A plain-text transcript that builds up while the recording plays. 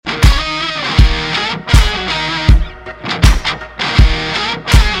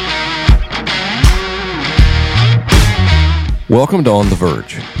Welcome to On The Virg.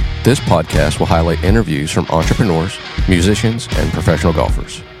 This podcast will highlight interviews from entrepreneurs, musicians, and professional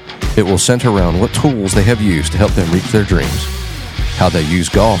golfers. It will center around what tools they have used to help them reach their dreams, how they use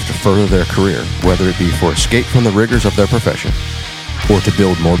golf to further their career, whether it be for escape from the rigors of their profession or to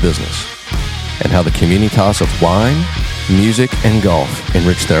build more business, and how the communitas of wine, music, and golf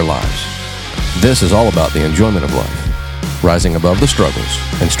enrich their lives. This is all about the enjoyment of life, rising above the struggles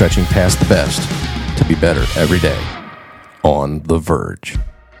and stretching past the best to be better every day. On The Virg.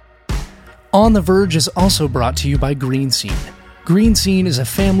 On The Virg is also brought to you by Green Scene. Green Scene is a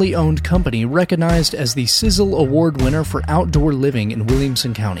family-owned company recognized as the Sizzle Award winner for outdoor living in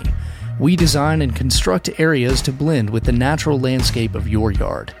Williamson County. We design and construct areas to blend with the natural landscape of your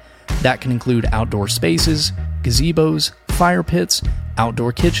yard. That can include outdoor spaces, gazebos, fire pits,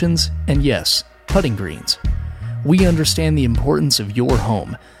 outdoor kitchens, and yes, putting greens. We understand the importance of your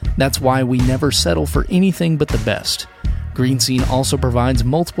home. That's why we never settle for anything but the best. Green Scene also provides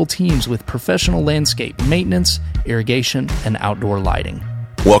multiple teams with professional landscape maintenance, irrigation, and outdoor lighting.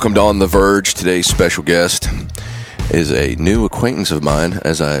 Welcome to On The Virg. Today's special guest is a new acquaintance of mine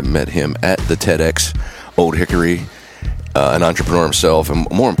as I met him at the TEDx Old Hickory, an entrepreneur himself, and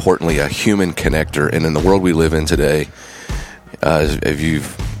more importantly, a human connector. And in the world we live in today, if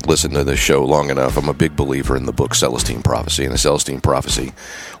you've listened to this show long enough, I'm a big believer in the book Celestine Prophecy. And the Celestine Prophecy,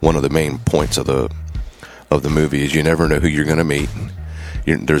 one of the main points of the movie is you never know who you're going to meet.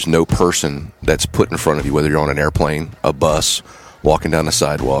 There's no person that's put in front of you, whether you're on an airplane, a bus, walking down a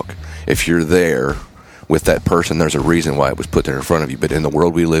sidewalk. If you're there with that person, there's a reason why it was put there in front of you. But in the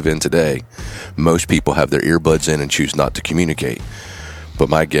world we live in today, most people have their earbuds in and choose not to communicate. But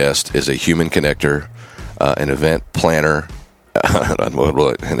my guest is a human connector, an event planner,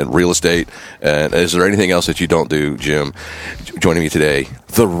 and real estate. And is there anything else that you don't do, Jim? Joining me today,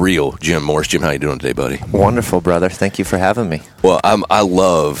 the real Jim Morris. Jim, how you doing today, buddy? Wonderful, brother. Thank you for having me. Well, I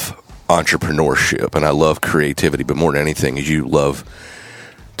love entrepreneurship and I love creativity, but more than anything is you love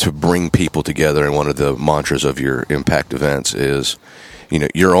to bring people together. And one of the mantras of your impact events is,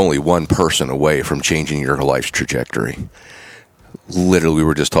 you're only one person away from changing your life's trajectory. Literally, we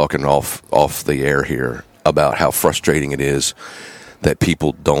were just talking off the air here about how frustrating it is that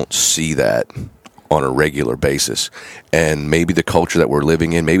people don't see that on a regular basis. And maybe the culture that we're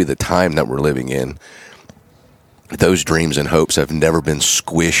living in, maybe the time that we're living in, those dreams and hopes have never been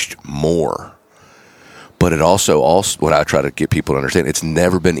squished more. But it also what I try to get people to understand, it's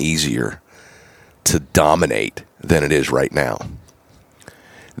never been easier to dominate than it is right now.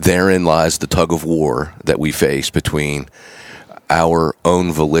 Therein lies the tug of war that we face between our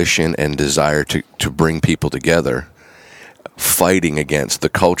own volition and desire to bring people together, fighting against the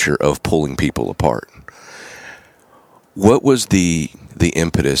culture of pulling people apart. What was the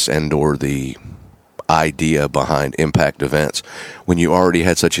impetus and or the idea behind impact events when you already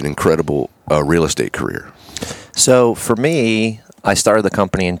had such an incredible real estate career? So for me, I started the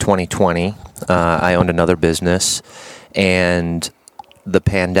company in 2020. I owned another business, and the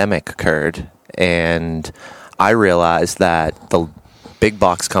pandemic occurred, and I realized that the big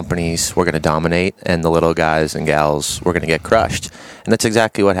box companies were going to dominate and the little guys and gals were going to get crushed. And that's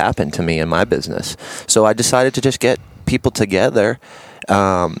exactly what happened to me in my business. So I decided to just get people together,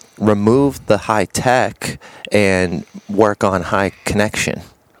 remove the high tech and work on high connection,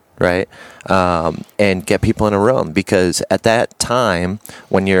 right? And get people in a room, because at that time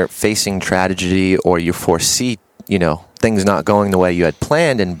when you're facing tragedy or you foresee, things not going the way you had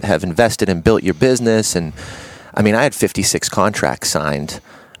planned and have invested and built your business, and I had 56 contracts signed.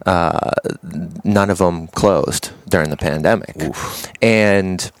 None of them closed during the pandemic. Oof.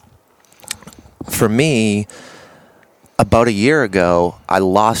 And for me, about a year ago, I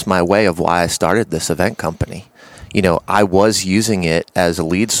lost my way of why I started this event company. I was using it as a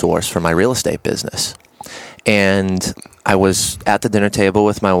lead source for my real estate business. And I was at the dinner table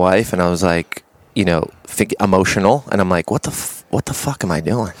with my wife, and I was like, emotional, and I'm like, what the fuck am I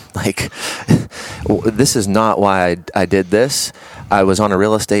doing? Like, this is not why I did this. I was on a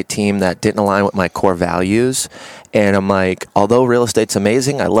real estate team that didn't align with my core values, and I'm like, although real estate's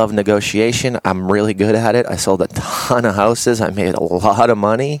amazing, I love negotiation, I'm really good at it, I sold a ton of houses, I made a lot of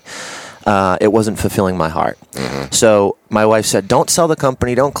money, it wasn't fulfilling my heart. Mm-hmm. So my wife said, don't sell the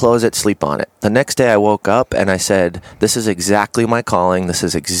company, don't close it, sleep on it. The next day I woke up and I said, this is exactly my calling, this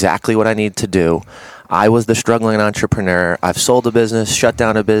is exactly what I need to do. I was the struggling entrepreneur. I've sold a business, shut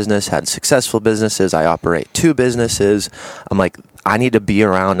down a business, had successful businesses. I operate 2 businesses. I'm like, I need to be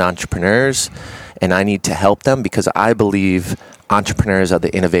around entrepreneurs and I need to help them, because I believe entrepreneurs are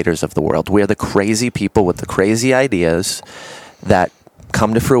the innovators of the world. We are the crazy people with the crazy ideas that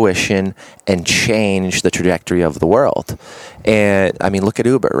come to fruition and change the trajectory of the world. And I mean, look at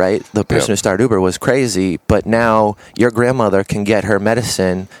Uber, right? The person who started Uber was crazy, but now your grandmother can get her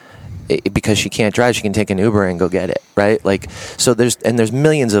medicine because she can't drive. She can take an Uber and go get it, right? Like, so there's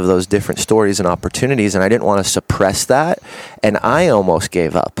millions of those different stories and opportunities, and I didn't want to suppress that, and I almost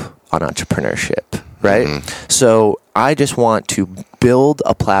gave up on entrepreneurship, right? Mm-hmm. So I just want to build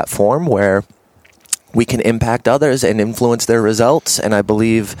a platform where we can impact others and influence their results. And I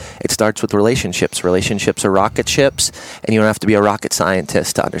believe it starts with relationships. Relationships are rocket ships, and you don't have to be a rocket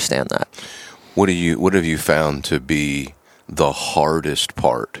scientist to understand that. What have you found to be the hardest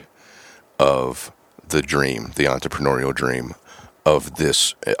part of the dream, the entrepreneurial dream of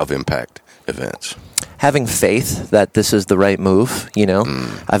impact events? Having faith that this is the right move, you know.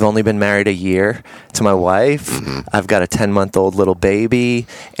 I've only been married a year to my wife. Mm-hmm. I've got a 10-month-old little baby,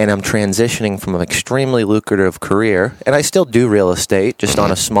 and I'm transitioning from an extremely lucrative career. And I still do real estate, just on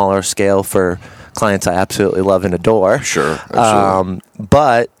a smaller scale for clients I absolutely love and adore. Sure, absolutely.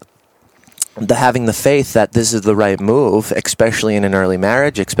 But having the faith that this is the right move, especially in an early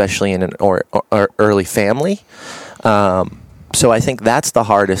marriage, especially in an or early family. So I think that's the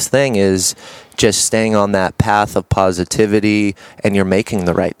hardest thing, is just staying on that path of positivity, and you're making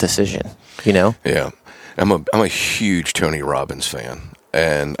the right decision, you know? Yeah. I'm a huge Tony Robbins fan.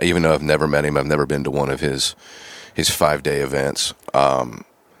 And even though I've never met him, I've never been to one of his 5-day events.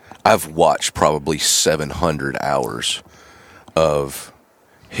 I've watched probably 700 hours of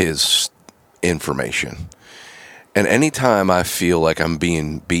his information. And anytime I feel like I'm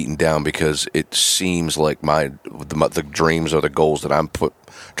being beaten down because it seems like the dreams or the goals that I'm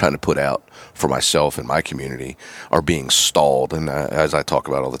trying to put out for myself and my community are being stalled, and as I talk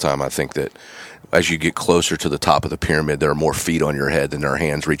about all the time, I think that as you get closer to the top of the pyramid, there are more feet on your head than there are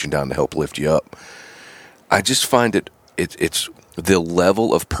hands reaching down to help lift you up. I just find it's the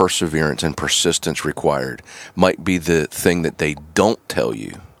level of perseverance and persistence required might be the thing that they don't tell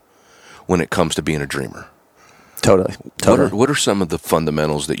you when it comes to being a dreamer. Totally. What are some of the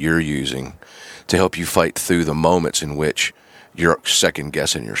fundamentals that you're using to help you fight through the moments in which you're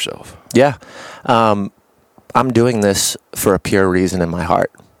second-guessing yourself? Yeah. I'm doing this for a pure reason in my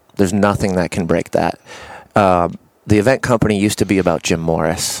heart. There's nothing that can break that. The event company used to be about Jim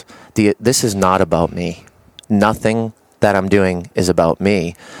Morris. This is not about me. Nothing that I'm doing is about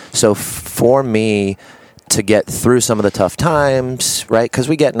me. So for me to get through some of the tough times, right? Because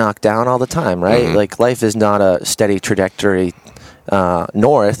we get knocked down all the time, right? Mm-hmm. Like, life is not a steady trajectory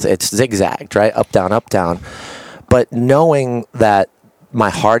north. It's zigzagged, right? Up, down, up, down. But knowing that my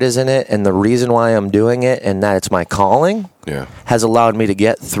heart is in it, and the reason why I'm doing it, and that it's my calling, has allowed me to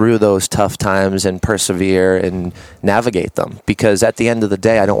get through those tough times and persevere and navigate them. Because at the end of the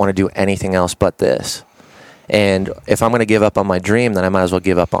day, I don't want to do anything else but this. And if I'm going to give up on my dream, then I might as well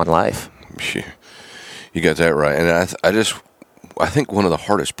give up on life. You got that right. And I think one of the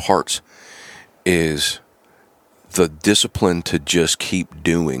hardest parts is the discipline to just keep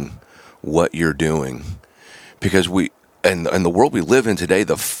doing what you're doing. Because and the world we live in today,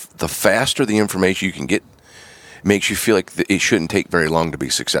 the faster the information you can get makes you feel like it shouldn't take very long to be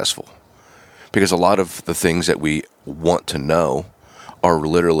successful. Because a lot of the things that we want to know are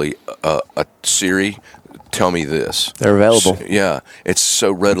literally a Siri, tell me this. They're available. It's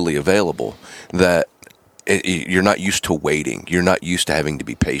so readily available that you're not used to waiting. You're not used to having to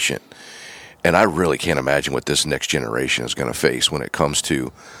be patient. And I really can't imagine what this next generation is going to face when it comes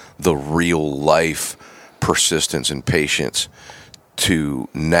to the real life persistence and patience to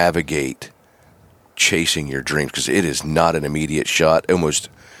navigate chasing your dreams, because it is not an immediate shot. Almost,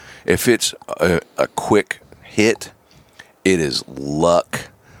 if it's a quick hit, it is luck.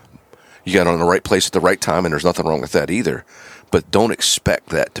 You got on the right place at the right time, and there's nothing wrong with that either. But don't expect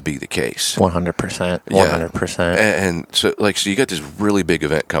that to be the case. 100%. 100%. And so you got this really big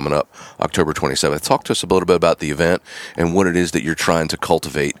event coming up, October 27th. Talk to us a little bit about the event and what it is that you're trying to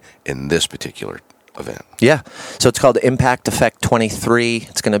cultivate in this particular event. Yeah. So it's called Impact Effect 23.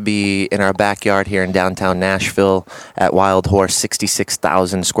 It's going to be in our backyard here in downtown Nashville at Wildhorse,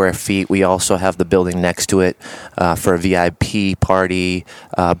 66,000 square feet. We also have the building next to it for a VIP party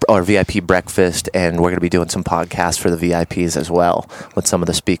or VIP breakfast, and we're going to be doing some podcasts for the VIPs as well with some of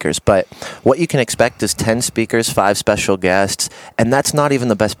the speakers. But what you can expect is 10 speakers, 5 special guests, and that's not even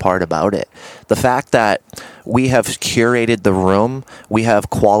the best part about it. The fact that we have curated the room, we have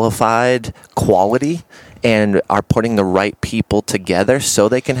qualified quality, and are putting the right people together so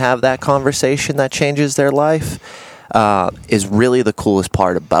they can have that conversation that changes their life. is really the coolest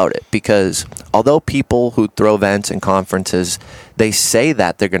part about it, because although people who throw events and conferences, they say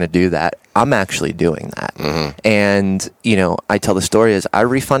that they're going to do that, I'm actually doing that. And, you know, I tell the story is I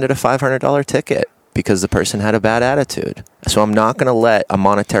refunded a $500 ticket because the person had a bad attitude. So I'm not going to let a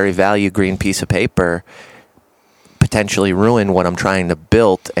monetary value green piece of paper potentially ruin what I'm trying to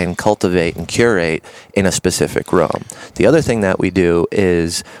build and cultivate and curate in a specific room. The other thing that we do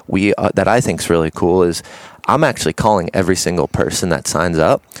is that I think is really cool is I'm actually calling every single person that signs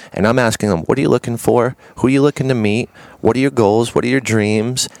up, and I'm asking them, what are you looking for? Who are you looking to meet? What are your goals? What are your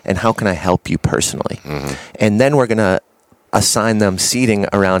dreams? And how can I help you personally? And then we're going to assign them seating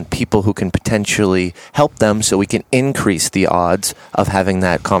around people who can potentially help them, so we can increase the odds of having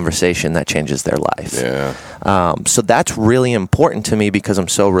that conversation that changes their life. So that's really important to me because I'm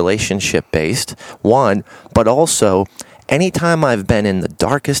so relationship based, one, but also anytime I've been in the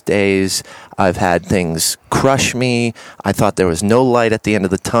darkest days, I've had things crush me, I thought there was no light at the end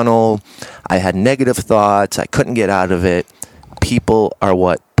of the tunnel, I had negative thoughts, I couldn't get out of it, people are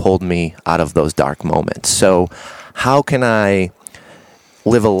what pulled me out of those dark moments. So how can I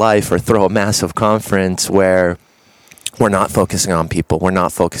live a life or throw a massive conference where we're not focusing on people, we're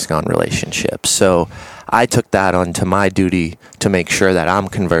not focusing on relationships? So I took that onto my duty to make sure that I'm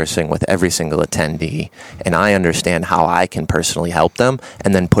conversing with every single attendee and I understand how I can personally help them,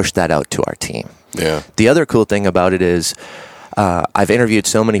 and then push that out to our team. The other cool thing about it is I've interviewed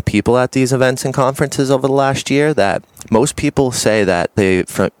so many people at these events and conferences over the last year that most people say that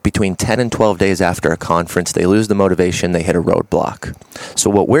between 10 and 12 days after a conference, they lose the motivation, they hit a roadblock. So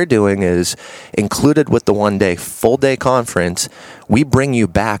what we're doing is, included with the one-day, full-day conference, we bring you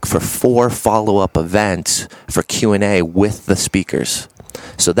back for 4 follow-up events for Q&A with the speakers.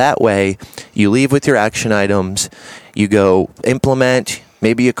 So that way, you leave with your action items, you go implement.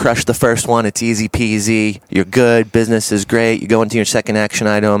 Maybe you crush the first one, it's easy peasy, you're good, business is great, you go into your second action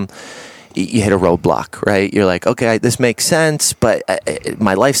item, you hit a roadblock, right? You're like, okay, this makes sense, but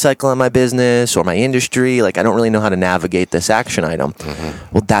my life cycle in my business or my industry, like I don't really know how to navigate this action item.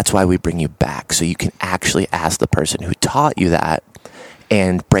 Well, that's why we bring you back, so you can actually ask the person who taught you that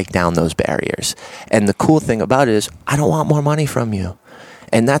and break down those barriers. And the cool thing about it is, I don't want more money from you.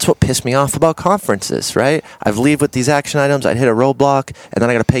 And that's what pissed me off about conferences, right? I've leave with these action items, I'd hit a roadblock, and then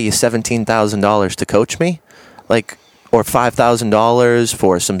I got to pay you $17,000 to coach me, like, or $5,000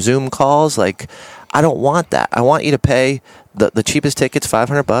 for some Zoom calls. Like, I don't want that. I want you to pay the cheapest tickets,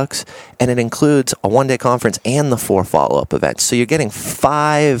 $500, and it includes a one-day conference and the 4 follow-up events. So you're getting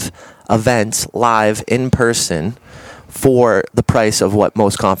 5 events live in person for the price of what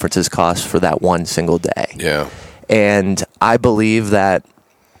most conferences cost for that one single day. And I believe that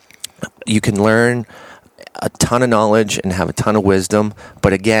you can learn a ton of knowledge and have a ton of wisdom,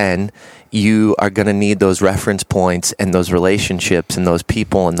 but again, you are going to need those reference points and those relationships and those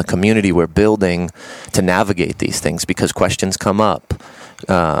people and the community we're building to navigate these things, because questions come up,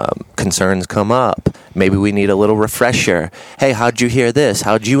 concerns come up. Maybe we need a little refresher. Hey, how'd you hear this?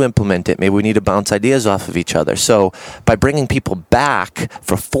 How'd you implement it? Maybe we need to bounce ideas off of each other. So by bringing people back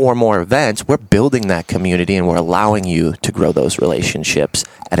for 4 more events, we're building that community and we're allowing you to grow those relationships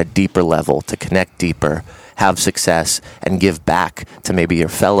at a deeper level, to connect deeper, have success, and give back to maybe your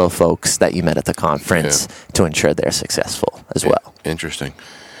fellow folks that you met at the conference to ensure they're successful as well. Interesting.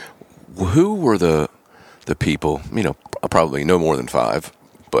 Who were the people, you know, probably no more than 5,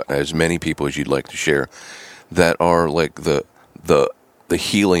 but as many people as you'd like to share, that are like the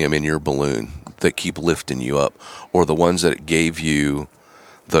helium in your balloon that keep lifting you up, or the ones that gave you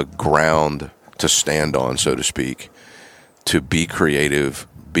the ground to stand on, so to speak, to be creative,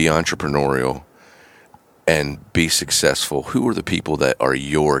 be entrepreneurial, and be successful? Who are the people that are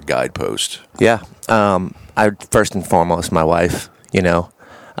your guidepost? I first and foremost, my wife, you know,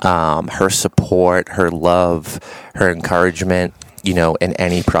 her support, her love, her encouragement, you know, in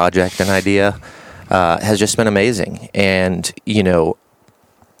any project and idea, has just been amazing. And, you know,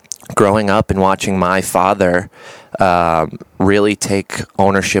 growing up and watching my father really take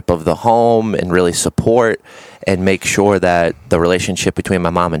ownership of the home and really support and make sure that the relationship between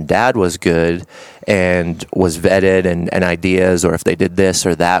my mom and dad was good and was vetted, and ideas, or if they did this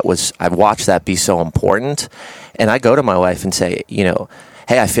or that, I've watched that be so important. And I go to my wife and say, you know,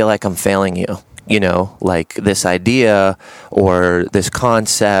 hey, I feel like I'm failing you. You know, like this idea or this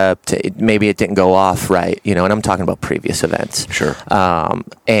concept, maybe it didn't go off right, you know, and I'm talking about previous events. Sure.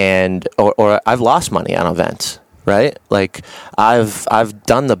 And I've lost money on events, right? Like I've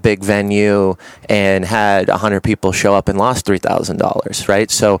done the big venue and had 100 people show up and lost $3,000,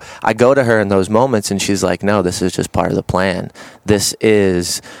 right? So I go to her in those moments and she's like, no, this is just part of the plan. This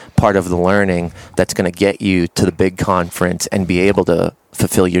is part of the learning that's going to get you to the big conference and be able to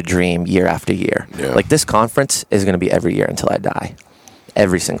fulfill your dream year after year. Yeah. Like this conference is going to be every year until I die.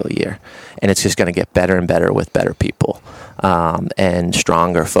 Every single year. And it's just going to get better and better with better people and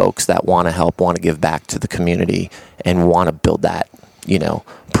stronger folks that want to help, want to give back to the community, and want to build that,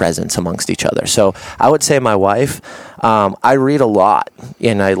 presence amongst each other. So I would say my wife, I read a lot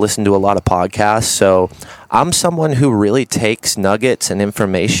and I listen to a lot of podcasts. So I'm someone who really takes nuggets and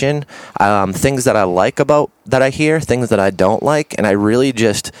information, things that I like about that I hear, things that I don't like, and I really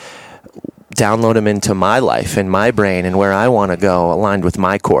just download them into my life and my brain and where I want to go, aligned with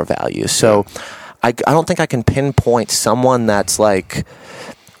my core values. So I don't think I can pinpoint someone that's like,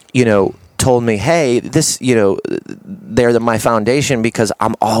 told me, hey, this, they're my foundation, because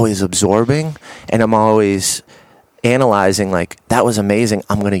I'm always absorbing and I'm always analyzing, like, that was amazing,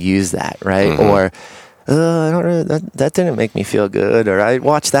 I'm going to use that, right? Mm-hmm. Or I don't really, that didn't make me feel good, or I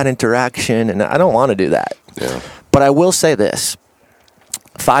watched that interaction and I don't want to do that. Yeah. But I will say this.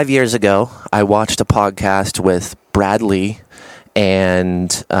 5 years ago, I watched a podcast with Brad Lee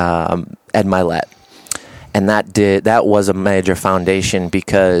and Ed Milet. And that was a major foundation,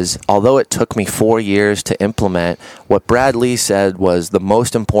 because although it took me 4 years to implement, what Brad Lee said was the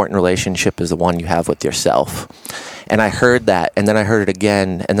most important relationship is the one you have with yourself. And I heard that, and then I heard it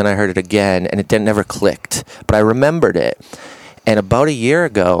again, and then I heard it again, and it never clicked. But I remembered it. And about a year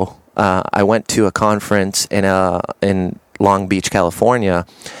ago, I went to a conference in Long Beach, California,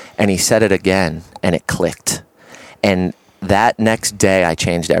 and he said it again, and it clicked. And that next day, I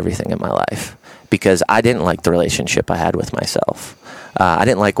changed everything in my life, because I didn't like the relationship I had with myself. I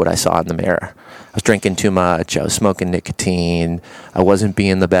didn't like what I saw in the mirror. I was drinking too much. I was smoking nicotine. I wasn't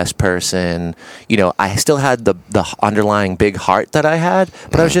being the best person. I still had the underlying big heart that I had,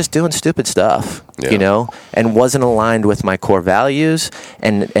 but I was just doing stupid stuff, and wasn't aligned with my core values,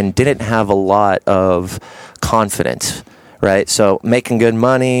 and didn't have a lot of confidence. Right, so making good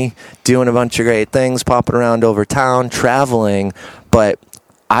money, doing a bunch of great things, popping around over town, traveling, but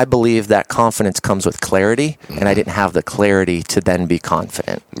I believe that confidence comes with clarity, and I didn't have the clarity to then be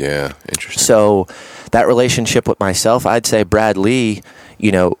confident. Yeah, interesting. So that relationship with myself, I'd say Brad Lee,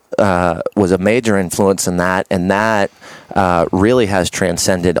 was a major influence in that, and that really has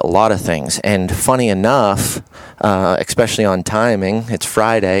transcended a lot of things. And funny enough, especially on timing, it's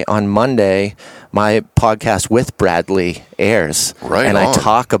Friday. On Monday, my podcast with Brad Lee airs, right, and on. I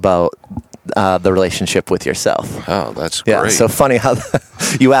talk about the relationship with yourself. Oh, that's great. Yeah, so funny how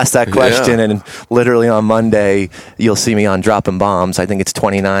you asked that question, and literally on Monday, you'll see me on Dropping Bombs. I think it's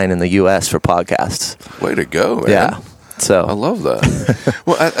 29 in the U.S. for podcasts. Way to go, man. Yeah. So I love that.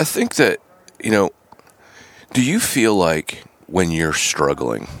 Well, I think that, do you feel like when you're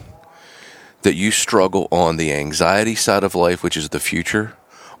struggling, that you struggle on the anxiety side of life, which is the future,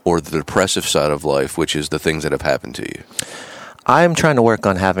 or the depressive side of life, which is the things that have happened to you? I'm trying to work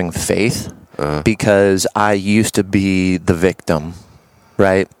on having faith, because I used to be the victim,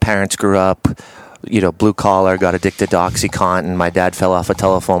 right? Parents grew up, blue collar, got addicted to OxyContin. My dad fell off a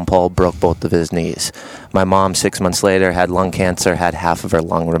telephone pole, broke both of his knees. My mom, 6 months later, had lung cancer, had half of her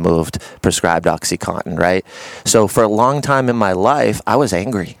lung removed, prescribed OxyContin, right? So for a long time in my life, I was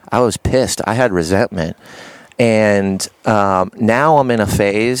angry. I was pissed. I had resentment. And now I'm in a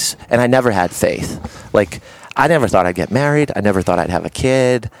phase, and I never had faith. Like, I never thought I'd get married. I never thought I'd have a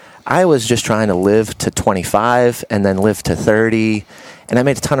kid. I was just trying to live to 25 and then live to 30, and I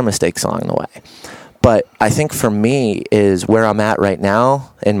made a ton of mistakes along the way. But I think for me is where I'm at right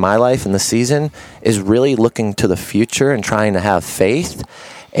now in my life in the season is really looking to the future and trying to have faith,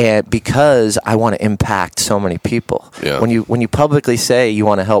 and because I want to impact so many people. Yeah. When you publicly say you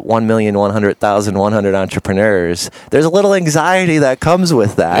want to help 1,100,100 entrepreneurs, there's a little anxiety that comes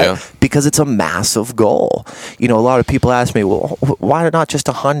with that, because it's a massive goal. A lot of people ask me, well, why not just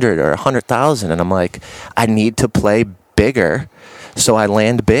 100 or 100,000? And I'm like, I need to play bigger so I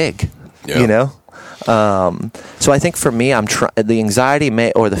land big, So I think for me, the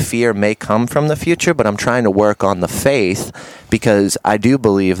anxiety or the fear may come from the future, but I'm trying to work on the faith, because I do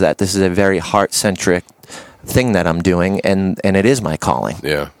believe that this is a very heart-centric thing that I'm doing, and it is my calling.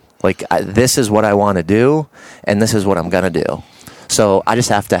 Yeah. Like, this is what I want to do, and this is what I'm going to do. So I just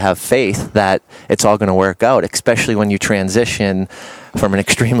have to have faith that it's all going to work out, especially when you transition from an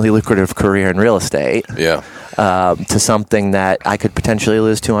extremely lucrative career in real estate to something that I could potentially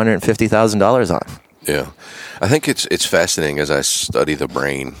lose $250,000 on. Yeah. I think it's fascinating as I study the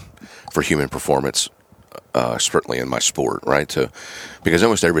brain for human performance. certainly in my sport, right? Because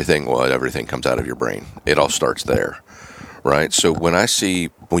almost everything comes out of your brain. It all starts there, right? So when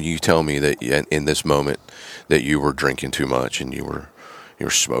you tell me that in this moment that you were drinking too much and you were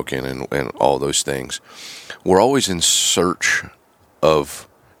smoking and all those things, we're always in search of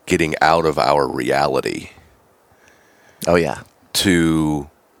getting out of our reality. Oh yeah. To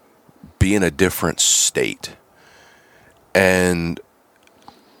be in a different state. And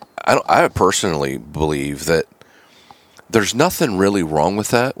I personally believe that there's nothing really wrong with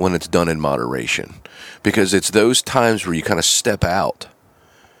that when it's done in moderation, because it's those times where you kind of step out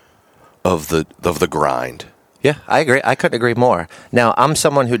of the grind. Yeah, I agree. I couldn't agree more. Now, I'm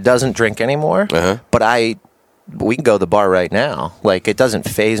someone who doesn't drink anymore, but we can go to the bar right now. Like, it doesn't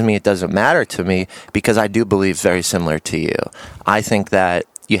faze me. It doesn't matter to me, because I do believe very similar to you. I think that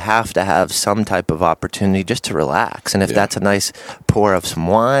you have to have some type of opportunity just to relax. And if that's a nice pour of some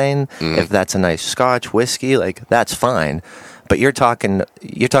wine, if that's a nice scotch, whiskey, like, that's fine. But you're talking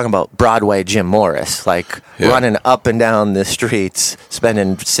about Broadway Jim Morris, like running up and down the streets,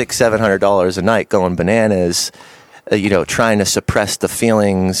 spending $600-700 a night going bananas, trying to suppress the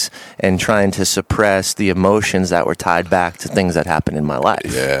feelings and trying to suppress the emotions that were tied back to things that happened in my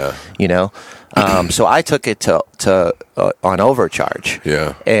life. Yeah. So I took it to on overcharge.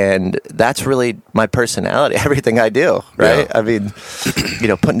 Yeah. And that's really my personality, everything I do, right? Yeah. I mean,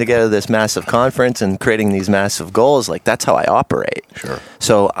 putting together this massive conference and creating these massive goals, like, that's how I operate. Sure.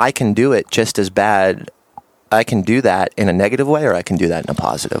 So I can do it just as bad. I can do that in a negative way, or I can do that in a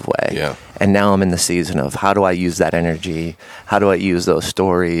positive way. Yeah. And now I'm in the season of, how do I use that energy? How do I use those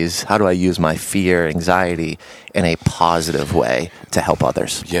stories? How do I use my fear, anxiety in a positive way to help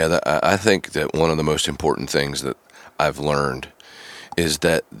others? Yeah, I think that one of the most important things that I've learned is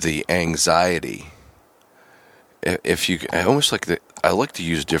that the anxiety, I like to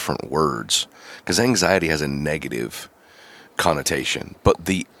use different words, because anxiety has a negative connotation, but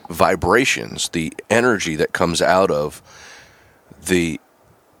the vibrations, the energy that comes out of the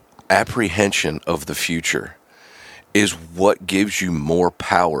apprehension of the future is what gives you more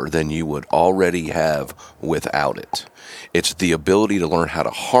power than you would already have without it. It's the ability to learn how to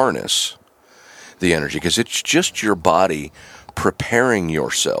harness the energy, because it's just your body preparing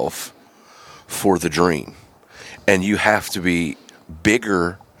yourself for the dream, and you have to be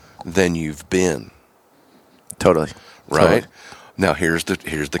bigger than you've been. Totally. Right? Totally. Now, here's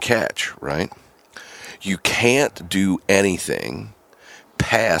the catch, right? You can't do anything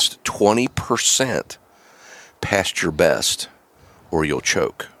past 20% past your best, or you'll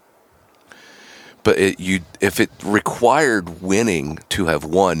choke. But if it required winning to have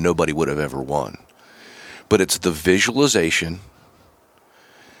won, nobody would have ever won. But it's the visualization,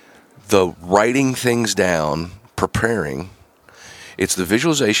 the writing things down, preparing. It's the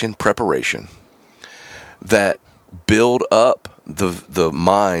visualization, preparation that build up the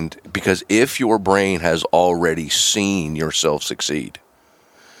mind, because if your brain has already seen yourself succeed,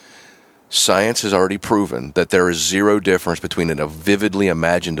 science has already proven that there is zero difference between a vividly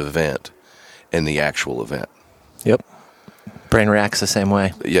imagined event and the actual event. Yep. Brain reacts the same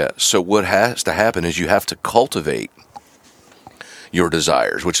way. Yeah. So what has to happen is you have to cultivate your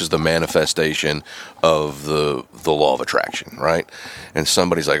desires, which is the manifestation of the law of attraction, right? And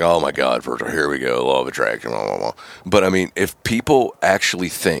somebody's like, oh my God, Virgil, here we go, law of attraction, blah, blah, blah. But I mean, if people actually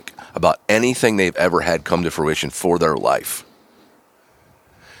think about anything they've ever had come to fruition for their life,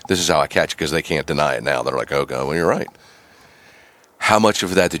 this is how I catch it, because they can't deny it now. They're like, oh God, well, you're right. How much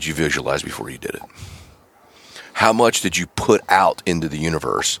of that did you visualize before you did it? How much did you put out into the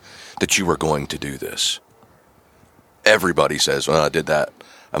universe that you were going to do this? Everybody says, well, I did that.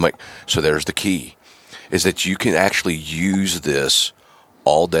 I'm like, so there's the key, is that you can actually use this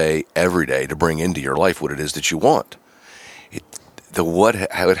all day, every day, to bring into your life what it is that you want.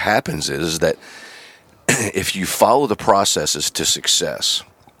 How it happens is that if you follow the processes to success,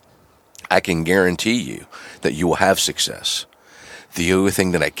 I can guarantee you that you will have success. The only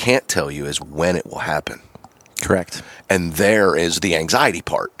thing that I can't tell you is when it will happen. Correct. And there is the anxiety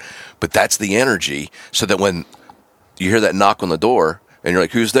part. But that's the energy, so that when you hear that knock on the door and you're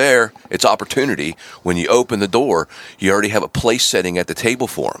like, who's there? It's opportunity. When you open the door, you already have a place setting at the table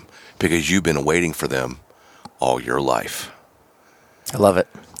for them, because you've been waiting for them all your life. I love it.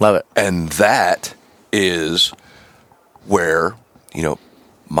 Love it. And that is where,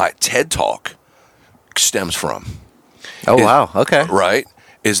 my TED Talk stems from. Oh, wow. Okay. Right?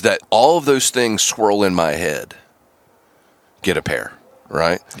 Is that all of those things swirl in my head. Get a pair,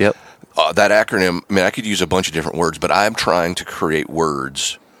 right? Yep. That acronym, I mean, I could use a bunch of different words, but I'm trying to create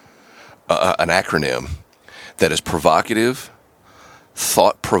words, an acronym that is provocative,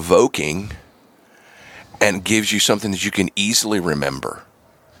 thought-provoking, and gives you something that you can easily remember,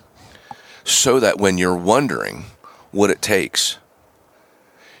 so that when you're wondering what it takes,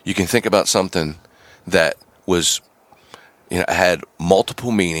 you can think about something that was, had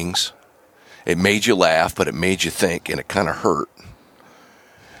multiple meanings. It made you laugh, but it made you think, and it kind of hurt.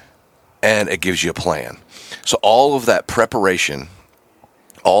 And it gives you a plan. So all of that preparation,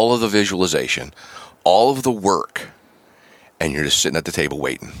 all of the visualization, all of the work, and you're just sitting at the table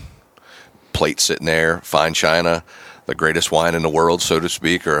waiting. Plate sitting there, fine china, the greatest wine in the world, so to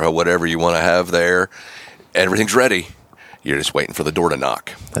speak, or whatever you want to have there. Everything's ready. You're just waiting for the door to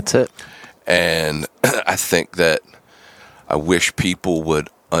knock. That's it. And I think that I wish people would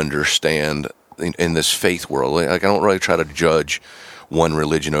understand in this faith world. Like, I don't really try to judge one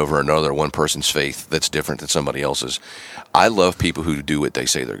religion over another, one person's faith that's different than somebody else's. I love people who do what they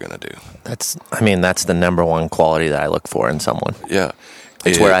say they're going to do. That's the number one quality that I look for in someone. Yeah.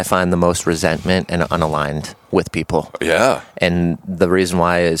 It's where I find the most resentment and unaligned with people. Yeah. And the reason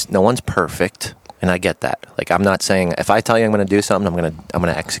why is no one's perfect, and I get that. Like, I'm not saying if I tell you I'm going to do something, I'm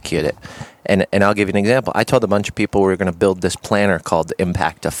going to execute it. And I'll give you an example. I told a bunch of people we were going to build this planner called the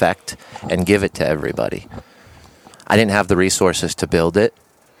Impact Effect and give it to everybody. I didn't have the resources to build it,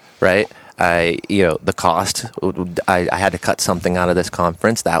 right? The cost, I had to cut something out of this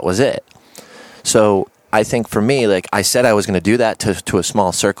conference. That was it. So I think for me, like I said, I was going to do that to a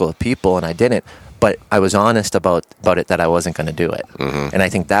small circle of people, and I didn't. But I was honest about it that I wasn't going to do it. Mm-hmm. And I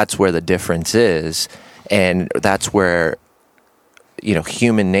think that's where the difference is, and that's where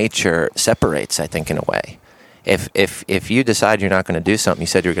human nature separates. I think in a way, if you decide you're not going to do something you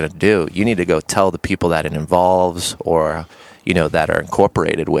said you're going to do, you need to go tell the people that it involves, or that are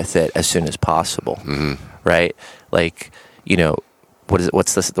incorporated with it as soon as possible. Mm-hmm. Right? Like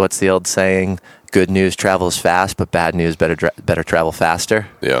what's the old saying? Good news travels fast, but bad news better travel faster.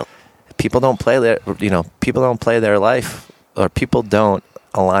 Yeah. People don't play their life, or people don't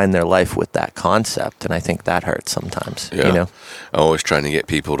align their life with that concept, and I think that hurts sometimes. Yeah. I'm always trying to get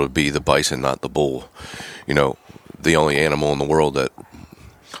people to be the bison, not the bull. The only animal in the world that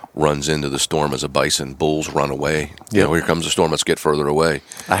runs into the storm is a bison. Bulls run away. Yep. Here comes the storm, let's get further away.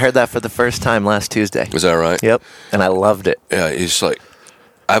 I heard that for the first time last Tuesday. Was that right? Yep. And I loved it. Yeah, it's like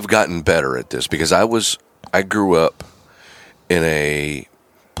I've gotten better at this because I grew up in a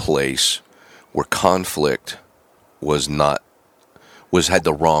place where conflict had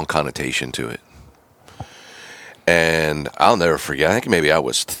the wrong connotation to it. And I'll never forget, I think maybe I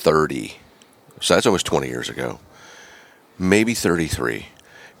was 30. So that's almost 20 years ago. Maybe 33.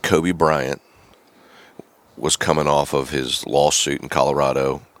 Kobe Bryant was coming off of his lawsuit in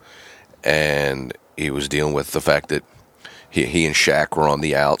Colorado, and he was dealing with the fact that he and Shaq were on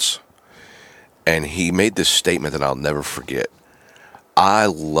the outs, and he made this statement that I'll never forget. I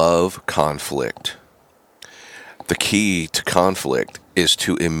love conflict. The key to conflict is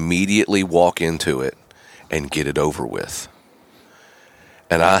to immediately walk into it and get it over with.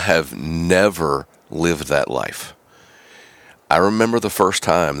 And I have never lived that life. I remember the first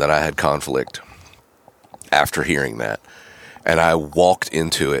time that I had conflict after hearing that. And I walked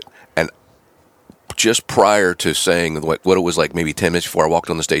into it. And just prior to saying what it was like maybe 10 minutes before I walked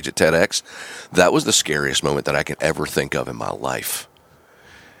on the stage at TEDx, that was the scariest moment that I can ever think of in my life.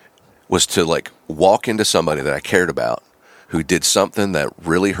 Was to walk into somebody that I cared about who did something that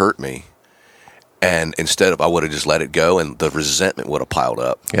really hurt me. And instead of, I would have just let it go and the resentment would have piled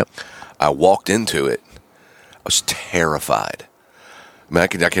up. Yep. I walked into it. I was terrified. I mean,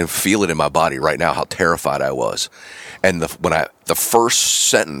 I can feel it in my body right now how terrified I was. And the first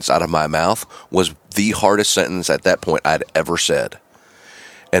sentence out of my mouth was the hardest sentence at that point I'd ever said.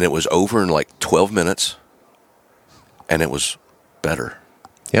 And it was over in 12 minutes. And it was better.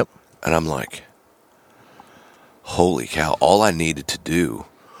 Yep. And I'm like, holy cow, all I needed to do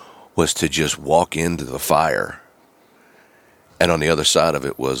was to just walk into the fire. And on the other side of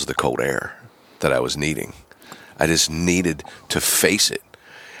it was the cold air that I was needing. I just needed to face it.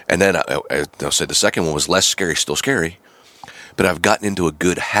 And then I'll say the second one was less scary, still scary. But I've gotten into a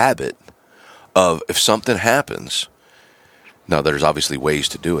good habit of if something happens, now there's obviously ways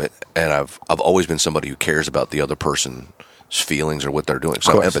to do it. And I've always been somebody who cares about the other person's feelings or what they're doing.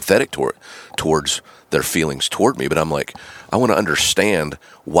 So I'm empathetic towards their feelings toward me. But I'm like, I want to understand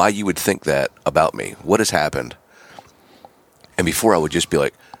why you would think that about me. What has happened? And before I would just be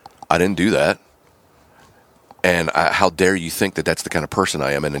like, I didn't do that. And how dare you think that that's the kind of person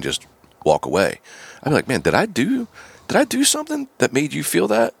I am, and then just walk away. I'd be like, man, did I do something that made you feel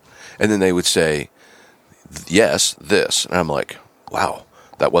that? And then they would say, yes, this. And I'm like, wow,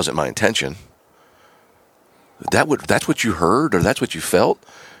 that wasn't my intention. That's what you heard, or that's what you felt?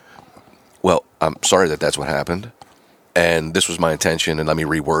 well, I'm sorry that that's what happened, and this was my intention, and let me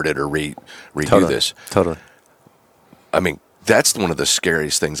reword it or redo this. Totally. I mean, that's one of the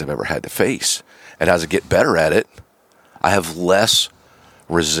scariest things I've ever had to face. And as I get better at it, I have less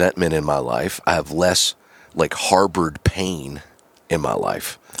resentment in my life. I have less like harbored pain in my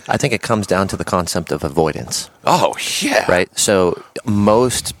life. I think it comes down to the concept of avoidance. Oh, yeah. Right? So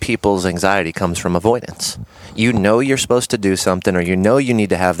most people's anxiety comes from avoidance. You know you're supposed to do something, or you know you need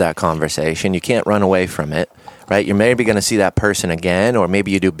to have that conversation. You can't run away from it, right? You're maybe going to see that person again, or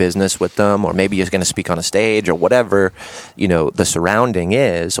maybe you do business with them, or maybe you're going to speak on a stage, or whatever, the surrounding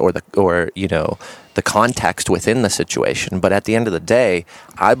is, or the context within the situation. But at the end of the day,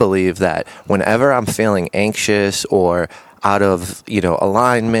 I believe that whenever I'm feeling anxious or out of,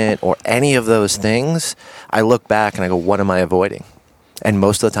 alignment or any of those things, I look back and I go, what am I avoiding? And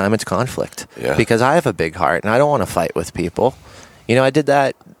most of the time it's conflict. Yeah. Because I have a big heart and I don't want to fight with people. I did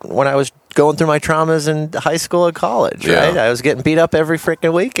that when I was going through my traumas in high school and college, right? I was getting beat up every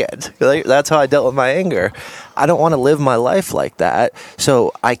freaking weekend. That's how I dealt with my anger. I don't want to live my life like that.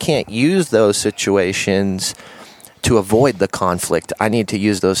 So I can't use those situations to avoid the conflict. I need to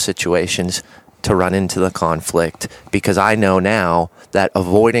use those situations to run into the conflict, because I know now that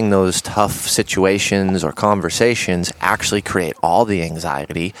avoiding those tough situations or conversations actually create all the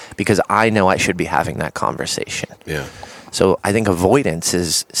anxiety, because I know I should be having that conversation. Yeah. So I think avoidance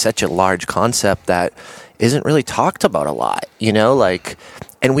is such a large concept that isn't really talked about a lot,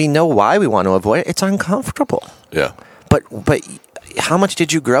 and we know why we want to avoid it. It's uncomfortable. Yeah. But how much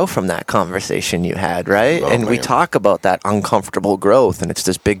did you grow from that conversation you had, right? Oh, and we man. talk about that uncomfortable growth, and it's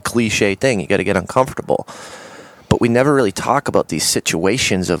this big cliche thing. You got to get uncomfortable. But we never really talk about these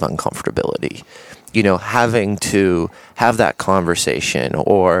situations of uncomfortability, having to have that conversation,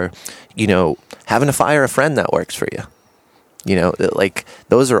 or, having to fire a friend that works for you.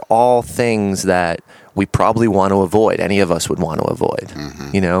 Those are all things that we probably want to avoid. Any of us would want to avoid,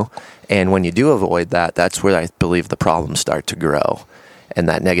 And when you do avoid that, that's where I believe the problems start to grow. And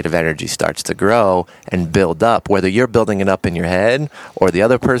that negative energy starts to grow and build up, whether you're building it up in your head or the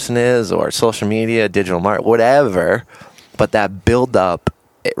other person is, or social media, digital market, whatever. But that build up,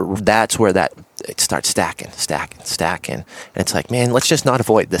 that's where it starts stacking. And it's like, man, let's just not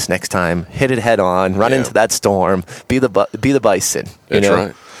avoid this next time. Hit it head on, run into that storm, be the bison. That's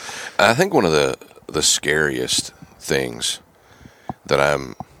right. I think one of the scariest things that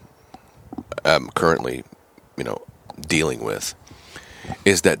I'm currently, dealing with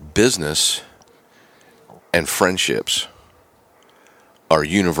is that business and friendships are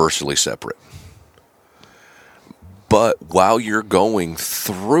universally separate. But while you're going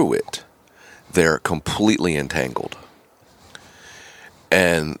through it, they're completely entangled.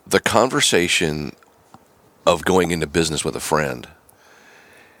 And the conversation of going into business with a friend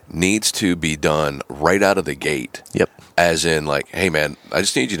needs to be done right out of the gate. Yep. As in, like, hey, man, I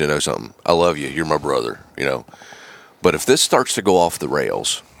just need you to know something. I love you. You're my brother, But if this starts to go off the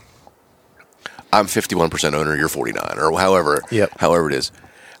rails, I'm 51% owner, you're 49, or however it is.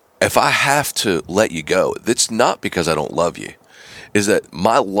 If I have to let you go, it's not because I don't love you. Is that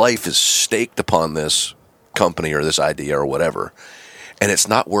my life is staked upon this company or this idea or whatever, and it's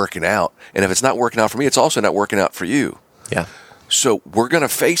not working out. And if it's not working out for me, it's also not working out for you. Yeah. So we're going to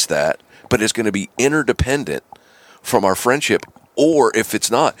face that, but it's going to be interdependent from our friendship. Or if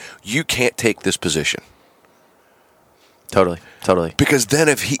it's not, you can't take this position. Totally. Because then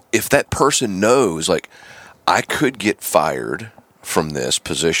if that person knows, like, I could get fired from this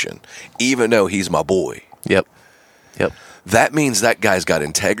position, even though he's my boy. Yep. That means that guy's got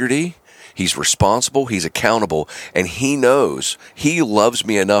integrity, he's responsible, he's accountable, and he knows, he loves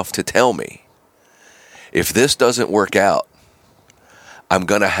me enough to tell me, if this doesn't work out, I'm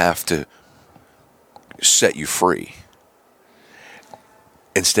going to have to set you free.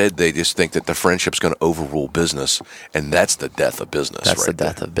 Instead, they just think that the friendship's going to overrule business, and that's the death of business. That's the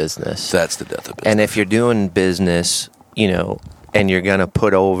death of business. That's the death of business. And if you're doing business, and you're going to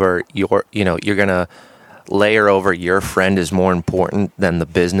put over you're going to layer over your friend is more important than the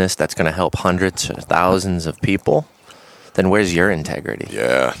business that's going to help hundreds or thousands of people, then where's your integrity?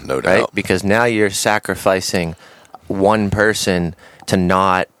 Yeah, no doubt. Right? Because now you're sacrificing one person to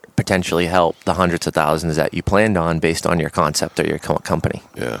not potentially help the hundreds of thousands that you planned on based on your concept or your company.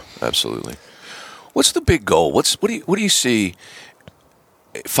 Yeah, absolutely. What's the big goal? What do you see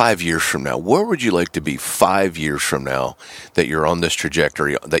 5 years from now? Where would you like to be 5 years from now that you're on this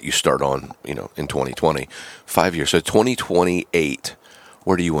trajectory that you start on, in 2020? 5 years. So 2028,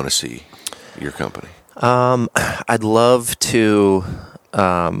 where do you want to see your company? I'd love to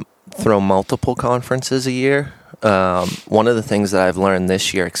throw multiple conferences a year. one of the things that I've learned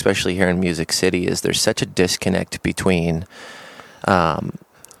this year, especially here in Music City, is there's such a disconnect between,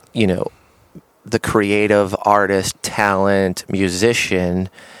 the creative artist, talent, musician,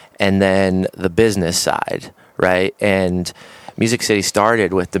 and then the business side, right? And Music City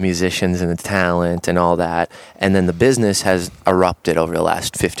started with the musicians and the talent and all that, and then the business has erupted over the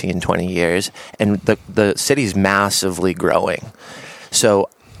last 15, 20 years, and the city's massively growing. So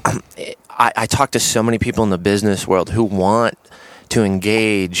I talk to so many people in the business world who want to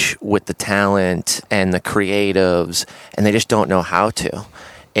engage with the talent and the creatives, and they just don't know how to.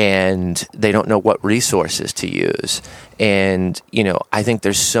 And they don't know what resources to use. And, I think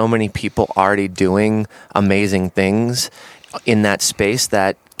there's so many people already doing amazing things in that space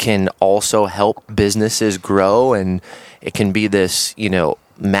that can also help businesses grow, and it can be this,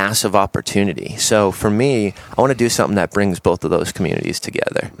 massive opportunity. So for me, I want to do something that brings both of those communities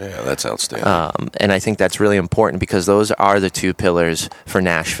together. Yeah, that's outstanding. And I think that's really important because those are the two pillars for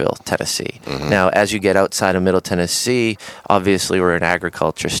Nashville, Tennessee. Mm-hmm. Now, as you get outside of Middle Tennessee, obviously we're an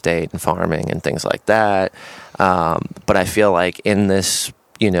agriculture state and farming and things like that. But I feel like in this,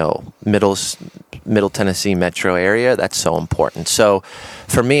 Middle Tennessee metro area, that's so important. So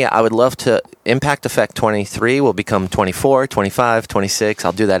for me, I would love to Impact Effect 23 will become 24, 25, 26.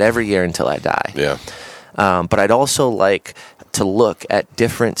 I'll do that every year until I die. Yeah. But I'd also like to look at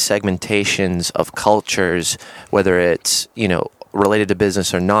different segmentations of cultures, whether it's, related to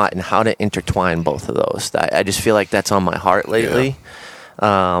business or not, and how to intertwine both of those. I just feel like that's on my heart lately.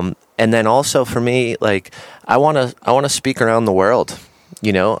 Yeah. And then also for me, like I want to speak around the world.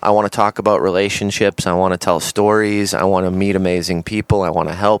 I want to talk about relationships. I want to tell stories. I want to meet amazing people. I want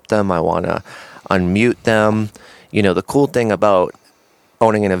to help them. I want to unmute them. The cool thing about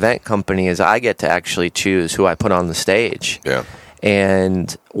owning an event company is I get to actually choose who I put on the stage. Yeah.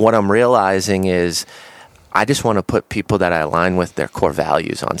 And what I'm realizing is I just want to put people that I align with their core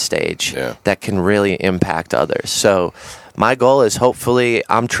values on stage that can really impact others. So my goal is hopefully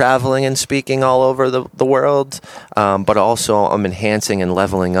I'm traveling and speaking all over the world, but also I'm enhancing and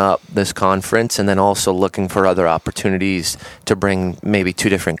leveling up this conference, and then also looking for other opportunities to bring maybe two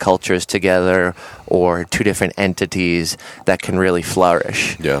different cultures together or two different entities that can really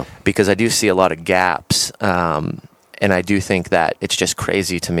flourish. Yeah. Because I do see a lot of gaps, and I do think that it's just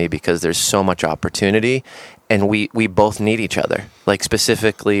crazy to me because there's so much opportunity, and we both need each other. Like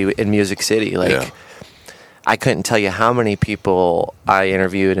specifically in Music City, I couldn't tell you how many people I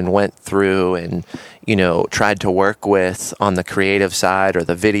interviewed and went through and, tried to work with on the creative side or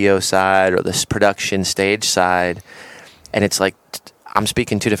the video side or the production stage side. And it's like I'm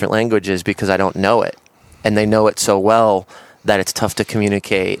speaking two different languages because I don't know it. And they know it so well that it's tough to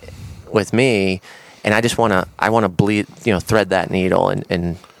communicate with me. And I just want to thread that needle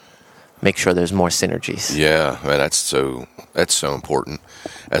and make sure there's more synergies. Yeah, man, that's so important.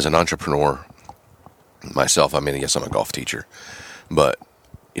 As an entrepreneur myself, yes, I'm a golf teacher, but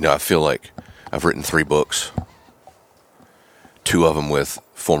I feel like I've written 3 books, 2 of them with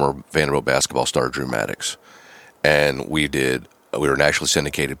former Vanderbilt basketball star Drew Maddox, and we were a nationally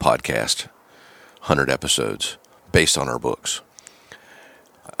syndicated podcast, 100 episodes based on our books.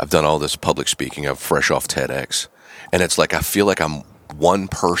 I've done all this public speaking. I'm fresh off TEDx, and it's like I feel like I'm one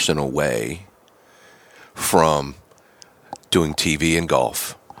person away from doing TV and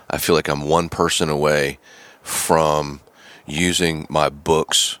golf. I feel like I'm one person away from using my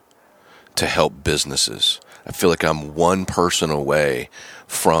books to help businesses. I feel like I'm one person away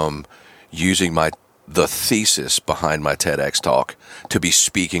from using the thesis behind my TEDx talk to be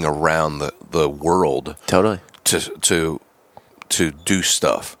speaking around the world. Totally. To do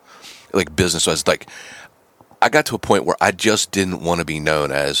stuff like business wise. Like I got to a point where I just didn't want to be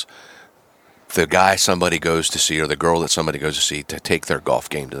known as the guy somebody goes to see or the girl that somebody goes to see to take their golf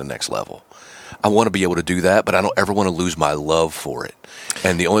game to the next level. I want to be able to do that, but I don't ever want to lose my love for it.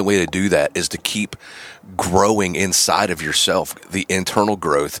 And the only way to do that is to keep growing inside of yourself, the internal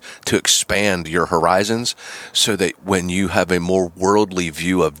growth, to expand your horizons so that when you have a more worldly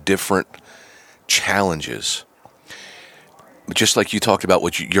view of different challenges, just like you talked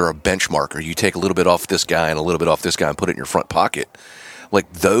about, you're a benchmarker. You take a little bit off this guy and a little bit off this guy and put it in your front pocket.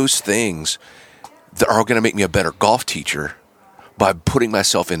 Like those things that are going to make me a better golf teacher by putting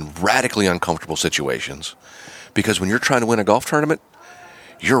myself in radically uncomfortable situations. Because when you're trying to win a golf tournament,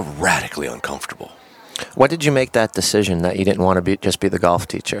 you're radically uncomfortable. What did you make that decision that you didn't want to just be the golf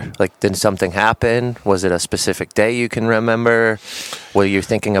teacher? Like, did something happen? Was it a specific day you can remember? Were you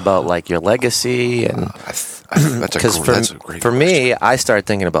thinking about like your legacy? And that's a great for question. me, I started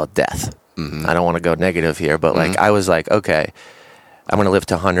thinking about death. Mm-hmm. I don't want to go negative here, but like I was like, okay, I'm going to live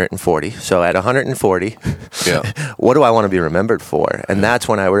to 140. So at 140, Yeah. What do I want to be remembered for? And that's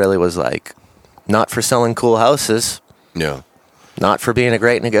when I really was like, not for selling cool houses, Yeah. not for being a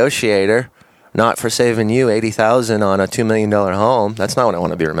great negotiator, not for saving you $80,000 on a $2 million home. That's not what I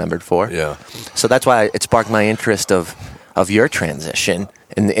want to be remembered for. Yeah. So that's why it sparked my interest of your transition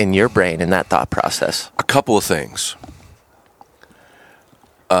in your brain and that thought process. A couple of things.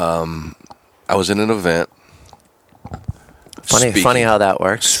 I was in an event. Funny how that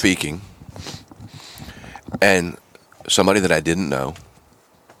works. Speaking. And somebody that I didn't know.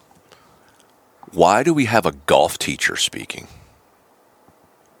 Why do we have a golf teacher speaking?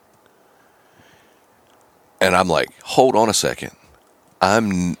 And I'm like, hold on a second.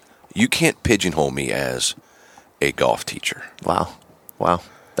 You can't pigeonhole me as a golf teacher. Wow.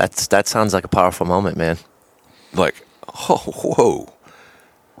 That sounds like a powerful moment, man. Like, oh, whoa.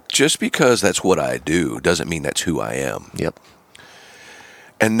 Just because that's what I do doesn't mean that's who I am. Yep.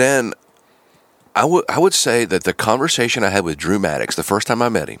 And then I would say that the conversation I had with Drew Maddox the first time I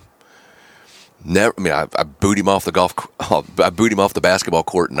met him, I booed him off the basketball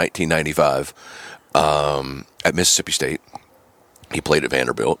court in 1995 at Mississippi State. He played at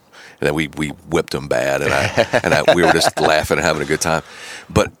Vanderbilt, and then we whipped him bad, and we were just laughing and having a good time.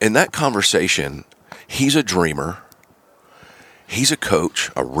 But in that conversation, he's a dreamer. He's a coach,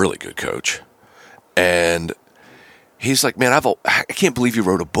 a really good coach, and he's like, man, I can't believe you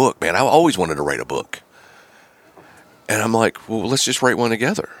wrote a book, man. I always wanted to write a book. And I'm like, well, let's just write one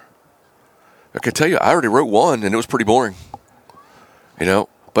together. I can tell you, I already wrote one, and it was pretty boring.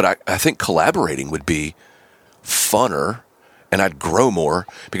 But I think collaborating would be funner, and I'd grow more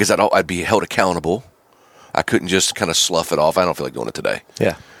because I'd be held accountable. I couldn't just kind of slough it off. I don't feel like doing it today.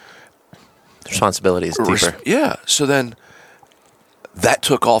 Yeah. The responsibility is deeper. Yeah. So then that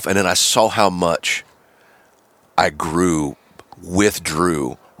took off, and then I saw how much I grew with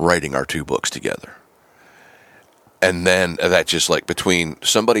Drew writing our two books together. And then that just like between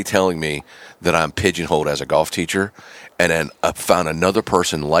somebody telling me that I'm pigeonholed as a golf teacher, and then I found another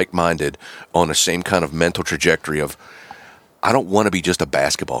person like-minded on the same kind of mental trajectory of, I don't want to be just a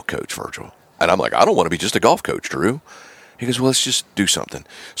basketball coach, Virgil. And I'm like, I don't want to be just a golf coach, Drew. He goes, well, let's just do something.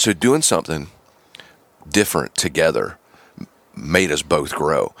 So doing something different together made us both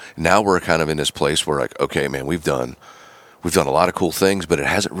grow. Now we're kind of in this place where like, okay, man, we've done a lot of cool things, but it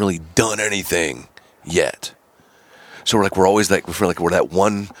hasn't really done anything yet. So we're that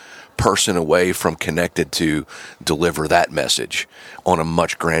one person away from connected to deliver that message on a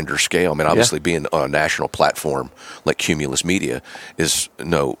much grander scale. I mean, obviously being on a national platform like Cumulus Media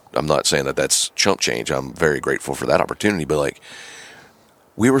I'm not saying that that's chump change. I'm very grateful for that opportunity, but like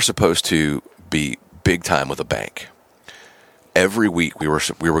we were supposed to be big time with a bank. Every week we were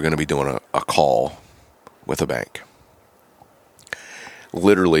going to be doing a call with a bank.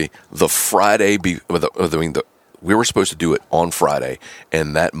 Literally the Friday we were supposed to do it on Friday,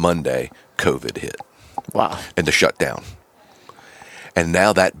 and that Monday, COVID hit. Wow. And the shutdown. And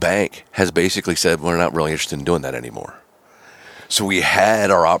now that bank has basically said, we're not really interested in doing that anymore. So we had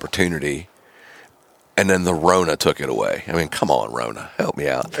our opportunity, and then the Rona took it away. I mean, come on, Rona, help me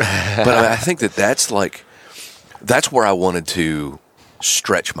out. But I think that's where I wanted to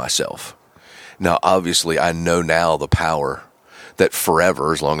stretch myself. Now, obviously, I know now the power that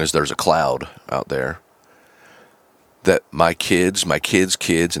forever, as long as there's a cloud out there, that my kids,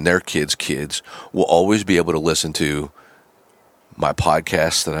 and their kids will always be able to listen to my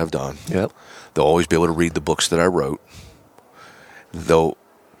podcasts that I've done. Yep. They'll always be able to read the books that I wrote. They'll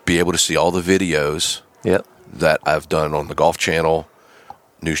be able to see all the videos that I've done on the Golf Channel,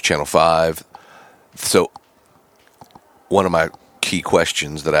 News Channel 5. So one of my key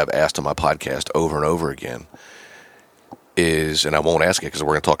questions that I've asked on my podcast over and over again is, and I won't ask it because we're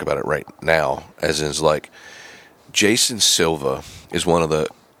going to talk about it right now, as in like, Jason Silva is one of the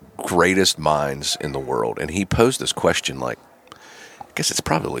greatest minds in the world, and he posed this question like, I guess it's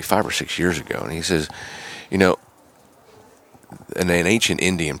probably 5 or 6 years ago, and he says, in an ancient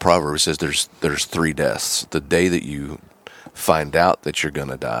Indian proverb, it says there's 3 deaths: the day that you find out that you're going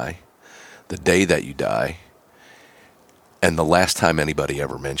to die, the day that you die, and the last time anybody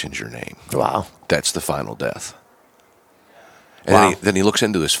ever mentions your name. Wow. That's the final death. And then he looks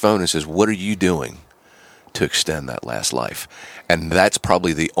into his phone and says, what are you doing to extend that last life? And that's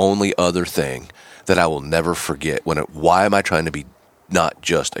probably the only other thing that I will never forget. Why am I trying to be not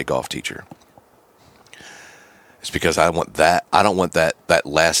just a golf teacher? It's because I don't want that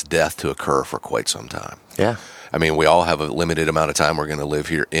last death to occur for quite some time. Yeah. I mean, we all have a limited amount of time we're going to live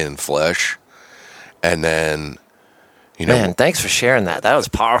here in flesh. And then, man, thanks for sharing that. That was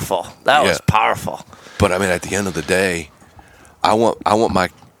powerful. That was powerful. But I mean, at the end of the day, I want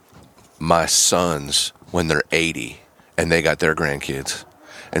my sons when they're 80 and they got their grandkids,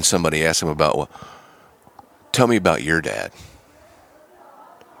 and somebody asks them about, well, tell me about your dad.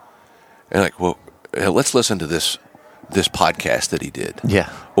 And like, well, let's listen to this podcast that he did.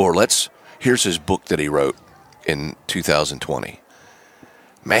 Yeah. Or here's his book that he wrote in 2020.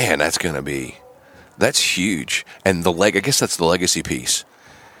 Man, that's huge. And I guess that's the legacy piece.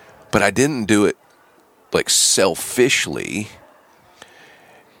 But I didn't do it like selfishly.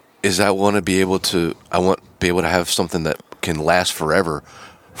 I want to be able to have something that can last forever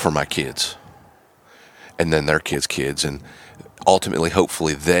for my kids. And then their kids. And ultimately,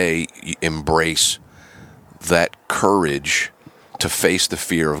 hopefully, they embrace that courage to face the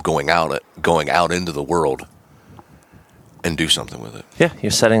fear of going out into the world and do something with it. Yeah,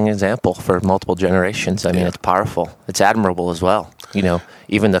 you're setting an example for multiple generations. I mean, it's powerful. It's admirable as well. You know,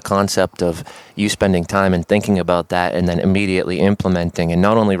 even the concept of you spending time and thinking about that and then immediately implementing, and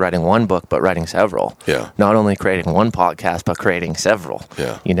not only writing one book, but writing several. Yeah. Not only creating one podcast, but creating several.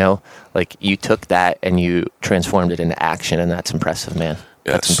 Yeah. You know, like you took that and you transformed it into action, and that's impressive, man.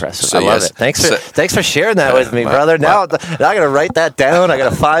 Yes. That's impressive. So I love it. Thanks for sharing that with me, brother. Now I got to write that down. I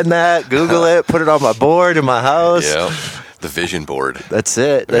got to find that, Google it, put it on my board in my house. Yeah. The vision board. That's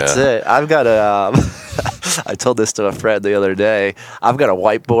it. I've got I told this to a friend the other day. I've got a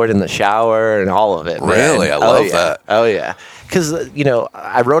whiteboard in the shower and all of it. Really? Man. I love that. Oh, yeah. Because, you know,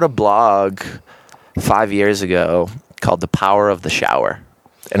 I wrote a blog 5 years ago called The Power of the Shower.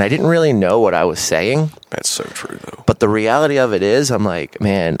 And I didn't really know what I was saying. That's so true, though. But the reality of it is, I'm like,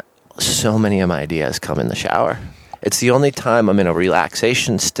 man, so many of my ideas come in the shower. It's the only time I'm in a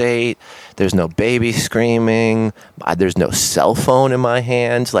relaxation state. There's no baby screaming. There's no cell phone in my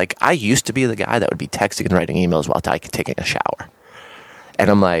hands. Like, I used to be the guy that would be texting and writing emails while taking a shower.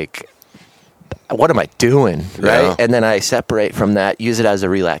 And I'm like, what am I doing, right? Yeah. And then I separate from that, use it as a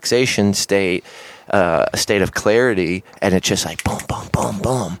relaxation state, a state of clarity, and it's just like boom, boom, boom,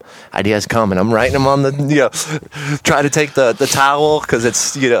 boom. Ideas come, and I'm writing them on the, try to take the towel because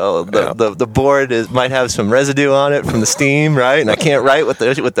it's, the board might have some residue on it from the steam, right? And I can't write with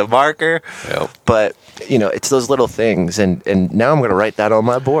the marker. Yep. But it's those little things, and now I'm going to write that on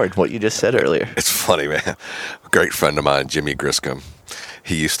my board. What you just said earlier. It's funny, man. A great friend of mine, Jimmy Griscom,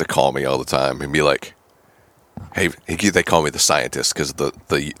 he used to call me all the time and be like, hey, they call me the scientist because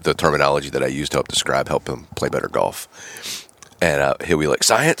the terminology that I use to help him play better golf. And he'll be like,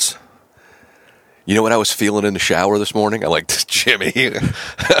 science? You know what I was feeling in the shower this morning? I'm like, Jimmy, I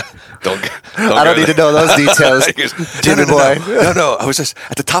don't need to know those details. Goes, Jimmy boy. No, I was just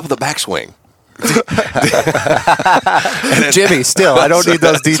at the top of the backswing. Jimmy, still, I don't need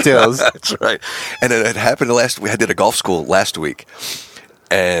those details. That's right. And it happened I did a golf school last week.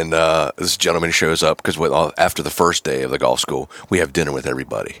 And this gentleman shows up because after the first day of the golf school, we have dinner with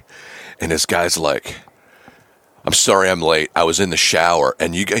everybody. And this guy's like, I'm sorry I'm late. I was in the shower.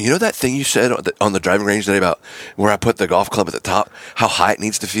 And you know that thing you said on the driving range today about where I put the golf club at the top, how high it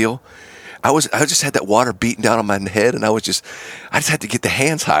needs to feel? I just had that water beating down on my head, and I just had to get the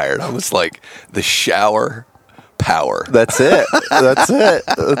hands higher. And I was like, the shower power. That's it. That's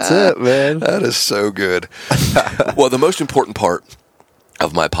it, man. That is so good. Well, the most important part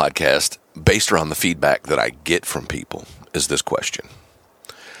of my podcast, based around the feedback that I get from people, is this question.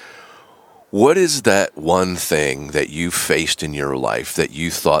 What is that one thing that you faced in your life that you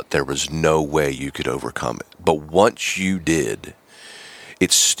thought there was no way you could overcome it? But once you did,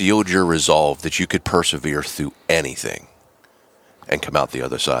 it steeled your resolve that you could persevere through anything and come out the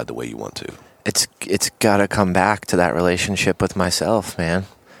other side the way you want to. It's got to come back to that relationship with myself, man.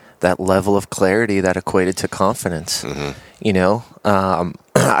 That level of clarity that equated to confidence. Mm-hmm.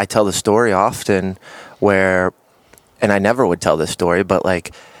 I tell the story often where, and I never would tell this story, but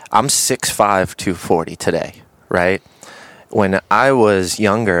like, I'm 6'5", 240 today, right? When I was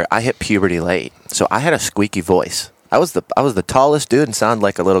younger, I hit puberty late, so I had a squeaky voice. I was the tallest dude and sounded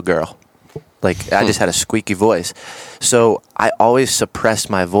like a little girl. Like, I just had a squeaky voice. So I always suppressed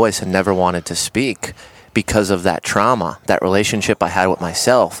my voice and never wanted to speak because of that trauma, that relationship I had with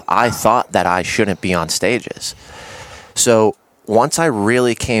myself. I thought that I shouldn't be on stages. So once I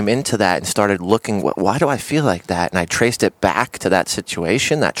really came into that and started looking, why do I feel like that? And I traced it back to that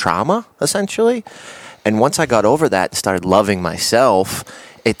situation, that trauma, essentially. And once I got over that and started loving myself,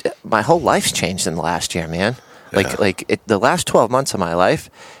 my whole life's changed in the last year, man. Yeah. The last 12 months of my life,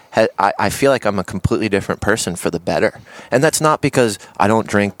 I feel like I'm a completely different person for the better. And that's not because I don't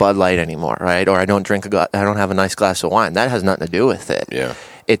drink Bud Light anymore, right? Or I don't have a nice glass of wine. That has nothing to do with it. Yeah.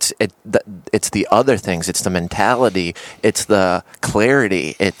 It's the other things. It's the mentality. It's the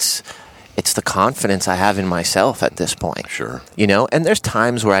clarity. It's it's the confidence I have in myself at this point. Sure. You know, and there's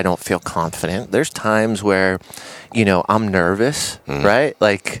times where I don't feel confident. There's times where, you know, I'm nervous, right?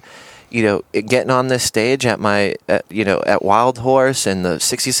 Like, you know, getting on this stage at Wildhorse and the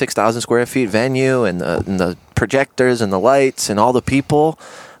 66,000 square feet venue and the projectors and the lights and all the people,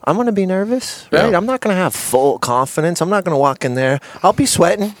 I'm going to be nervous, right? Yeah. I'm not going to have full confidence. I'm not going to walk in there. I'll be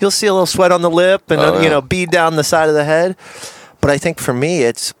sweating. You'll see a little sweat on the lip and, you know, bead down the side of the head. But I think for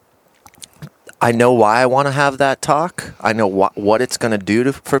me, I know why I want to have that talk. I know what it's going to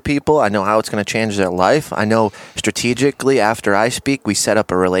do for people. I know how it's going to change their life. I know strategically after I speak, we set up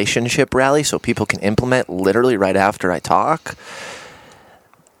a relationship rally so people can implement literally right after I talk.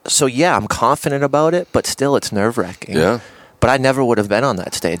 So, yeah, I'm confident about it, but still it's nerve-wracking. Yeah. But I never would have been on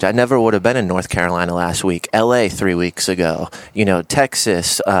that stage. I never would have been in North Carolina last week, LA 3 weeks ago, you know,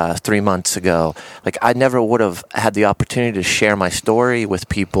 Texas 3 months ago. Like, I never would have had the opportunity to share my story with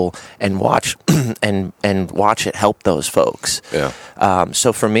people and watch and watch it help those folks. Yeah.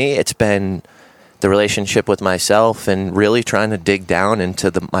 So for me, it's been the relationship with myself and really trying to dig down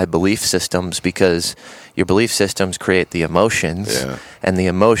into my belief systems, because your belief systems create the emotions, and the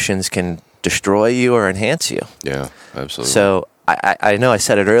emotions can destroy you or enhance you. Yeah, absolutely. So I know I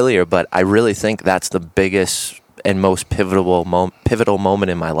said it earlier, but I really think that's the biggest and most pivotal moment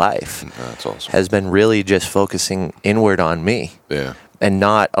in my life. That's awesome. Has been really just focusing inward on me. Yeah. And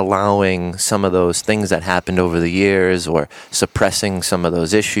not allowing some of those things that happened over the years, or suppressing some of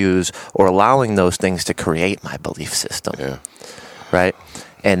those issues, or allowing those things to create my belief system. Yeah. Right?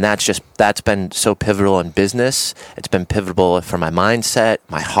 And that's been so pivotal in business. It's been pivotal for my mindset,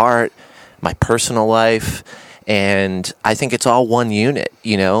 my heart, my personal life. And I think it's all one unit,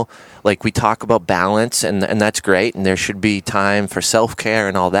 you know? Like, we talk about balance, and that's great, and there should be time for self-care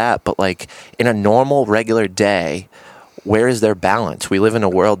and all that. But, like, in a normal, regular day, where is there balance? We live in a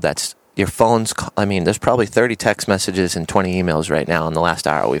world that's your phone's. I mean, there's probably 30 text messages and 20 emails right now in the last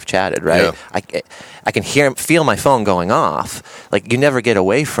hour we've chatted, right? Yeah. I can feel my phone going off. Like, you never get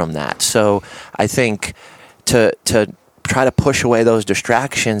away from that. So I think to try to push away those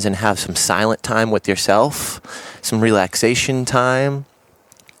distractions and have some silent time with yourself, some relaxation time,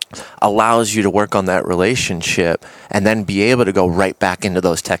 allows you to work on that relationship and then be able to go right back into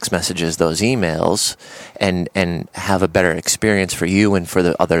those text messages, those emails, and have a better experience for you and for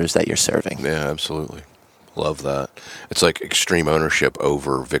the others that you're serving. Yeah, absolutely. Love that. It's like extreme ownership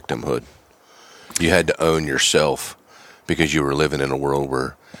over victimhood. You had to own yourself because you were living in a world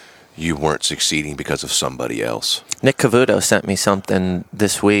where you weren't succeeding because of somebody else. Nick Cavuto sent me something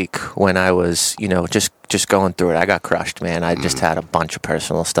this week when I was, you know, just going through it. I got crushed, man. I just had a bunch of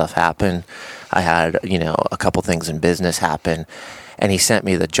personal stuff happen. I had, you know, a couple things in business happen. And he sent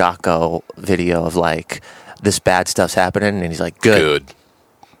me the Jocko video of, like, this bad stuff's happening. And he's like, good.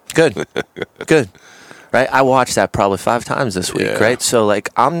 Right? I watched that probably 5 times this week, right? So, like,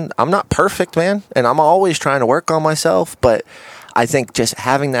 I'm not perfect, man. And I'm always trying to work on myself. But I think just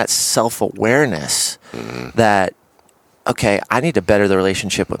having that self-awareness that, okay, I need to better the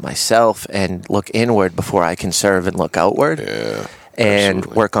relationship with myself and look inward before I can serve and look outward. Yeah, and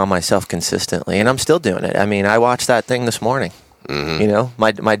absolutely. work on myself consistently. And I'm still doing it. I mean, I watched that thing this morning. You know,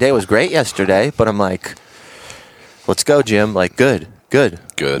 my day was great yesterday, but I'm like, let's go, Jim. Like, good.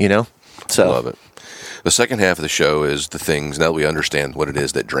 You know? So Love it. The second half of the show is the things, now that we understand what it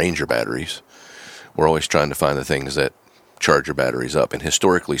is that drains your batteries, we're always trying to find the things that charge your batteries up. And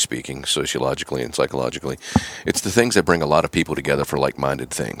historically speaking, sociologically and psychologically, it's the things that bring a lot of people together for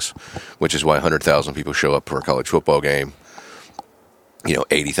like-minded things, which is why 100,000 people show up for a college football game. You know,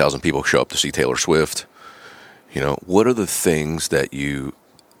 80,000 people show up to see Taylor Swift. You know, what are the things that you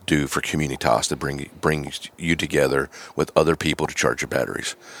do for Communitas to bring you together with other people to charge your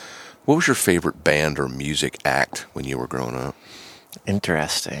batteries? What was your favorite band or music act when you were growing up?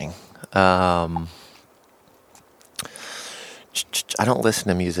 interesting. I don't listen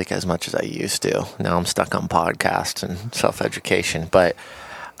to music as much as I used to. Now I'm stuck on podcasts and self-education. But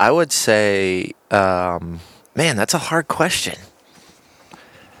I would say, man, that's a hard question.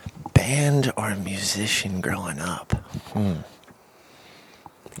 Band or musician growing up? You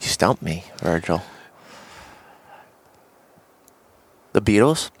stumped me, Virgil. The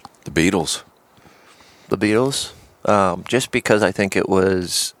Beatles? The Beatles. The Beatles. Just because I think it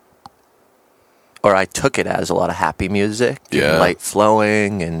was, or I took it as a lot of happy music, Yeah. and light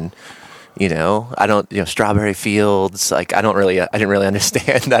flowing, and You know, I don't, strawberry fields. Like, I didn't really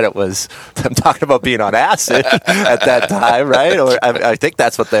understand that I'm talking about being on acid at that time, right? Or I think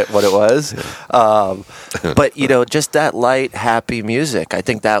that's what it was. But, just that light, happy music, I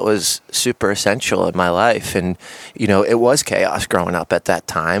think that was super essential in my life. And, it was chaos growing up at that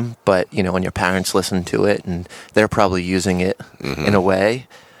time. But, when your parents listen to it and they're probably using it in a way,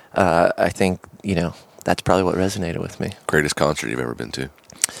 I think, that's probably what resonated with me. Greatest concert you've ever been to?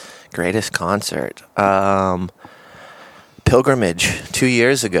 Greatest concert. Pilgrimage 2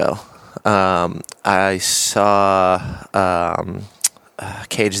 years ago. I saw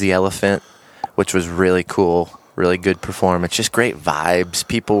Cage the Elephant, which was really cool. Really good performance. Just great vibes.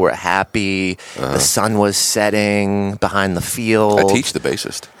 People were happy. The sun was setting behind the field. I teach the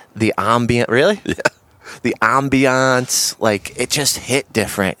bassist. The ambient, really? Yeah. The ambiance, like, it just hit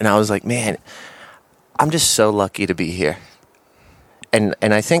different. And I was like, man, I'm just so lucky to be here. And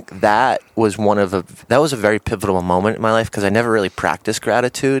I think that was a very pivotal moment in my life, because I never really practiced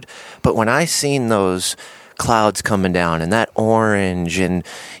gratitude. But when I seen those clouds coming down and that orange and,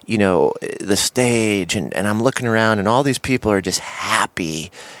 the stage and I'm looking around and all these people are just happy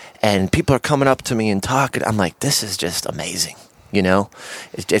and people are coming up to me and talking, I'm like, this is just amazing.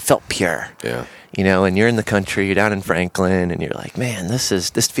 It felt pure. Yeah. And you're in the country, you're down in Franklin, and you're like, man, this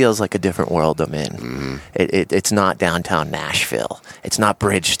feels like a different world I'm in. Mm-hmm. It's not downtown Nashville. It's not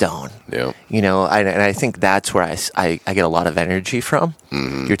Bridgestone. Yeah. And I think that's where I get a lot of energy from.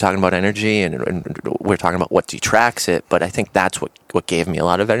 Mm-hmm. You're talking about energy, and we're talking about what detracts it, but I think that's what gave me a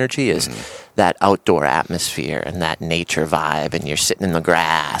lot of energy is that outdoor atmosphere and that nature vibe, and you're sitting in the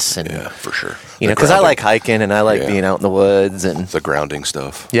grass. And, yeah, for sure. Because I like hiking and I like being out in the woods. And the grounding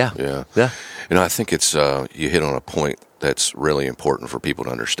stuff. Yeah. Yeah. Yeah. I think it's you hit on a point that's really important for people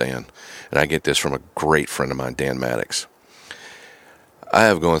to understand. And I get this from a great friend of mine, Dan Maddox. I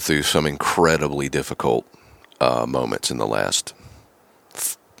have gone through some incredibly difficult moments in the last,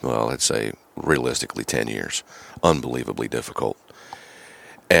 let's say realistically 10 years. Unbelievably difficult.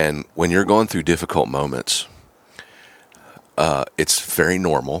 And when you're going through difficult moments, it's very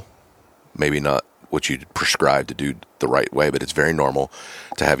normal, maybe not what you'd prescribe to do the right way, but it's very normal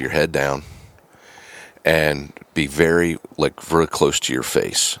to have your head down and be very close to your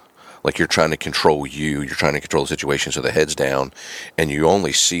face. Like you're trying to control you're trying to control the situation, so the head's down, and you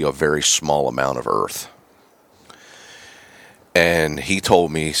only see a very small amount of earth. And he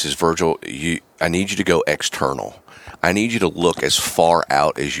told me, he says, Virgil, I need you to go external. I need you to look as far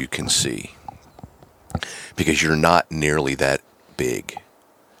out as you can see, because you're not nearly that big.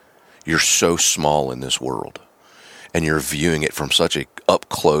 You're so small in this world, and you're viewing it from such a up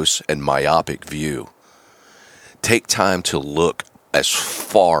close and myopic view. Take time to look as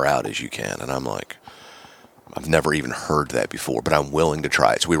far out as you can. And I'm like, I've never even heard that before, but I'm willing to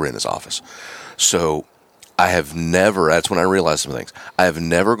try it. So we were in his office. So that's when I realized some things. I have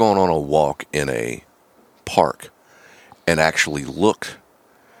never gone on a walk in a park and actually looked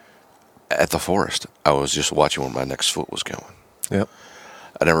at the forest. I was just watching where my next foot was going. Yep.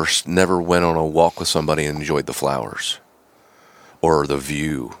 I never went on a walk with somebody and enjoyed the flowers or the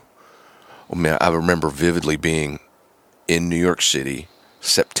view. I remember vividly being in New York City,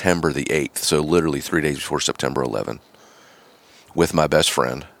 September the 8th, so literally 3 days before September 11, with my best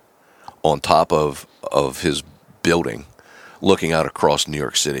friend on top of his building, looking out across New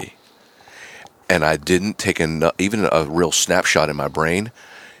York City. And I didn't take even a real snapshot in my brain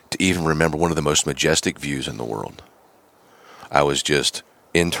to even remember one of the most majestic views in the world. I was just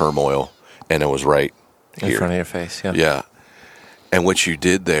in turmoil, and it was right here. In front of your face, yeah. Yeah. And what you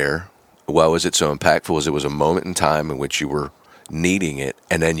did there, why was it so impactful, is it was a moment in time in which you were needing it,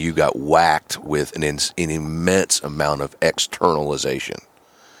 and then you got whacked with an immense amount of externalization.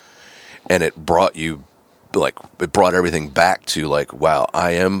 And it brought everything back to wow,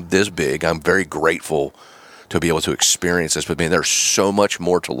 I am this big. I'm very grateful to be able to experience this, but man, there's so much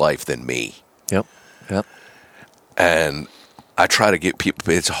more to life than me. Yep. And I try to get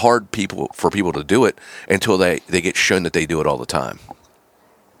people, it's hard for people to do it until they get shown that they do it all the time.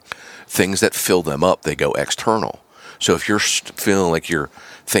 Things that fill them up, they go external. So if you're feeling like your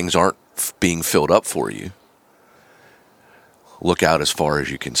things aren't being filled up for you, look out as far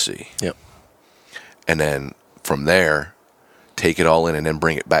as you can see. Yep. And then from there, take it all in and then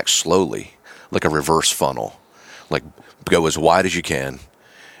bring it back slowly, like a reverse funnel. Like go as wide as you can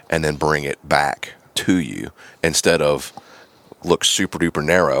and then bring it back to you, instead of look super duper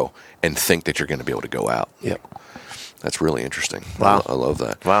narrow and think that you're going to be able to go out. Yep. That's really interesting. Wow. I love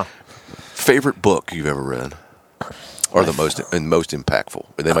that. Wow. Favorite book you've ever read? Or the most impactful?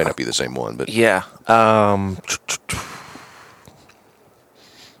 They might not be the same one, but yeah.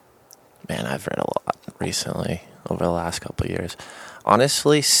 Man, I've read a lot recently over the last couple of years.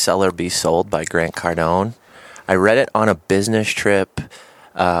 Honestly, Sell or Be Sold by Grant Cardone. I read it on a business trip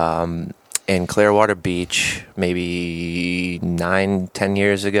in Clearwater Beach maybe 9-10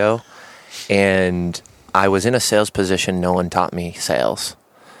 years ago. And I was in a sales position. No one taught me sales.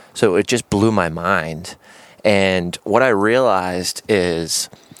 So it just blew my mind. And what I realized is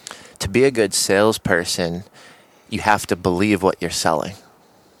to be a good salesperson, you have to believe what you're selling.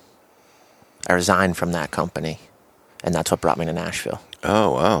 I resigned from that company, and that's what brought me to Nashville.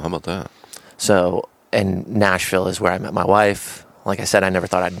 Oh, wow. How about that? So, and Nashville is where I met my wife. Like I said, I never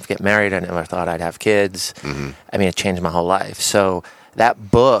thought I'd get married. I never thought I'd have kids. Mm-hmm. I mean, it changed my whole life. So that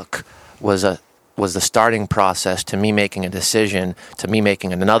book was the starting process to me making a decision, to me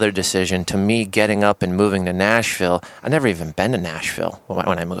making another decision, to me getting up and moving to Nashville. I never even been to Nashville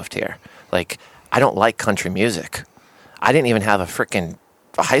when I moved here. Like, I don't like country music. I didn't even have a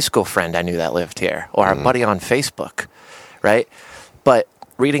high school friend I knew that lived here, or a buddy on Facebook, right? But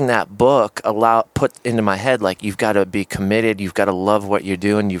reading that book put into my head, like, you've got to be committed, you've got to love what you're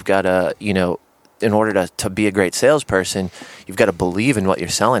doing, you've got to, in order to be a great salesperson, you've got to believe in what you're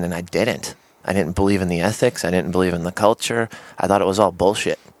selling, and I didn't. I didn't believe in the ethics, I didn't believe in the culture, I thought it was all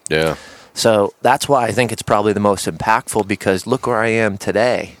bullshit. Yeah. So that's why I think it's probably the most impactful, because look where I am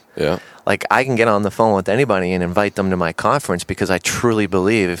today. Yeah. Like, I can get on the phone with anybody and invite them to my conference because I truly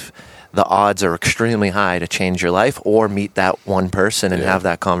believe the odds are extremely high to change your life or meet that one person and have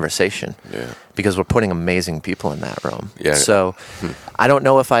that conversation. Yeah. Because we're putting amazing people in that room. Yeah. So I don't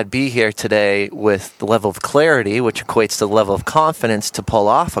know if I'd be here today with the level of clarity, which equates to the level of confidence to pull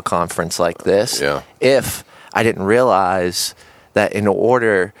off a conference like this, if I didn't realize that in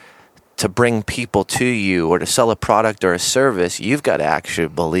order to bring people to you or to sell a product or a service, you've got to actually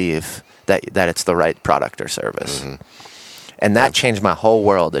believe that it's the right product or service. Mm-hmm. And that changed my whole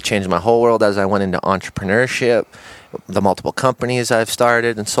world. It changed my whole world as I went into entrepreneurship, the multiple companies I've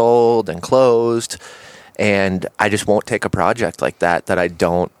started and sold and closed. And I just won't take a project like that I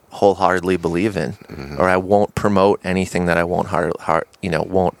don't wholeheartedly believe in, or I won't promote anything that I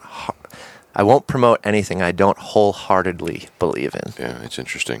I won't promote anything I don't wholeheartedly believe in. Yeah, it's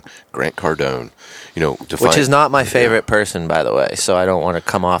interesting. Grant Cardone, which is not my favorite person, by the way. So I don't want to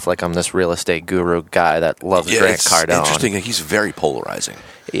come off like I'm this real estate guru guy that loves Grant Cardone. Interesting. He's very polarizing.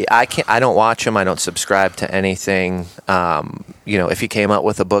 I don't watch him. I don't subscribe to anything. If he came out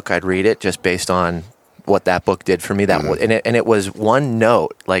with a book, I'd read it just based on what that book did for me. And it was one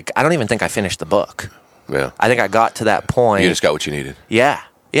note. Like, I don't even think I finished the book. Yeah, I think I got to that point. You just got what you needed. Yeah.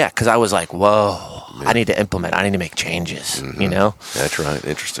 Yeah, because I was like, whoa, I need to implement. I need to make changes, That's right.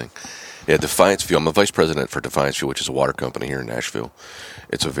 Interesting. Yeah, Defiance Fuel. I'm the vice president for Defiance Fuel, which is a water company here in Nashville.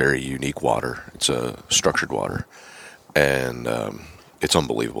 It's a very unique water. It's a structured water. And it's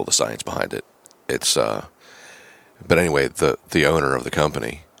unbelievable, the science behind it. It's, but anyway, the owner of the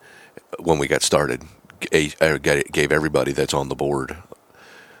company, when we got started, gave everybody that's on the board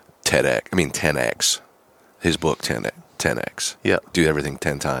 10X. His book, 10X. Yeah. Do everything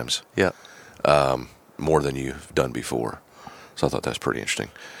 10 times. Yeah. More than you've done before. So I thought that's pretty interesting.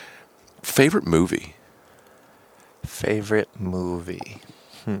 Favorite movie? Favorite movie?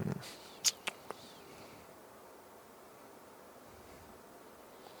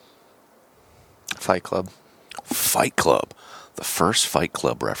 Fight Club. Fight Club. The first Fight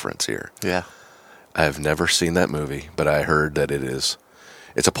Club reference here. Yeah. I have never seen that movie, but I heard that it's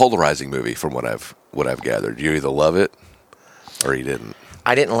a polarizing movie from what I've gathered. You either love it or you didn't.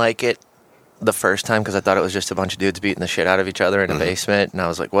 I didn't like it the first time because I thought it was just a bunch of dudes beating the shit out of each other in a basement, and I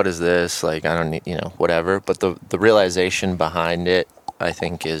was like, what is this? Like, I don't need, whatever. But the realization behind it, I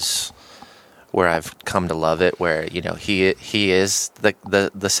think, is where I've come to love it, where, he is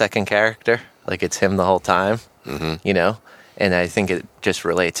the second character. Like, it's him the whole time, And I think it just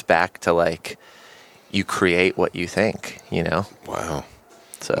relates back to, like, you create what you think, Wow.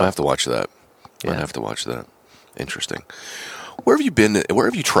 So I have to watch that. Yeah. I have to watch that. Interesting. Where have you been? Where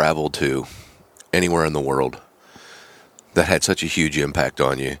have you traveled to? Anywhere in the world that had such a huge impact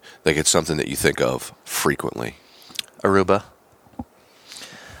on you? Like, it's something that you think of frequently. Aruba.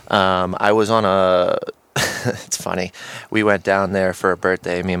 I was on a... It's funny. We went down there for a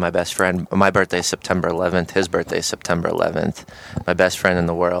birthday, me and my best friend. My birthday is September 11th. His birthday is September 11th. My best friend in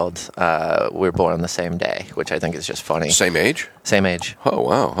the world. We were born on the same day, which I think is just funny. Same age? Same age. Oh,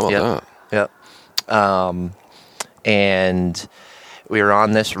 wow. How about that? Yep. And we were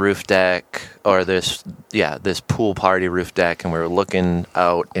on this roof deck, or this pool party roof deck, and we were looking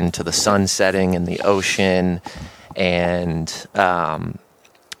out into the sun setting and the ocean, and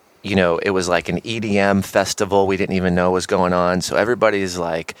it was like an EDM festival we didn't even know was going on. So everybody's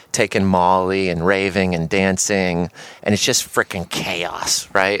like taking Molly and raving and dancing, and it's just freaking chaos,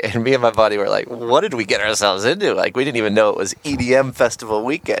 right? And me and my buddy were like, what did we get ourselves into? Like, we didn't even know it was EDM festival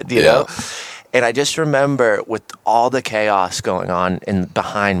weekend, you know? And I just remember with all the chaos going on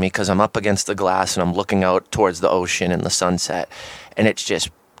behind me, because I'm up against the glass and I'm looking out towards the ocean and the sunset, and it's just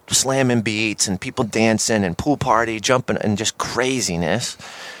slamming beats and people dancing and pool party, jumping, and just craziness.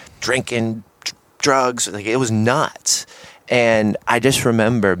 Drinking, drugs, like it was nuts. And I just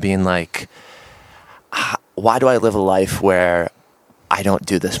remember being like, why do I live a life where I don't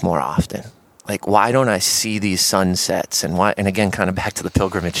do this more often? Like, why don't I see these sunsets? And again, kind of back to the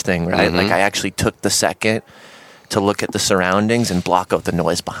pilgrimage thing, right? Mm-hmm. Like, I actually took the second to look at the surroundings and block out the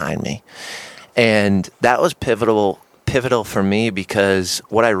noise behind me. And that was pivotal for me, because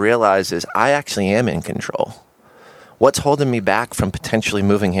what I realized is I actually am in control. What's holding me back from potentially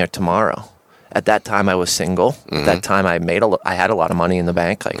moving here tomorrow? At that time, I was single. Mm-hmm. At that time, I had a lot of money in the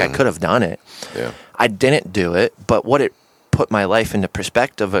bank. Like, I could have done it. Yeah. I didn't do it, but what it put my life into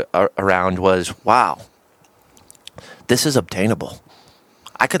perspective around was, wow, this is obtainable.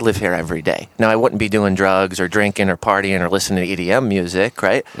 I could live here every day. Now, I wouldn't be doing drugs or drinking or partying or listening to EDM music,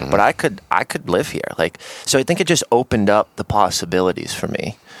 right? Mm-hmm. But I could live here. Like, so I think it just opened up the possibilities for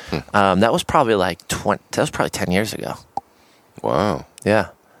me. That was probably that was probably 10 years ago. Wow. Yeah.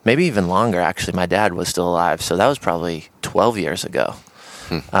 Maybe even longer, actually. My dad was still alive, so that was probably 12 years ago.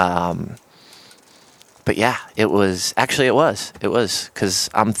 But yeah, it was, because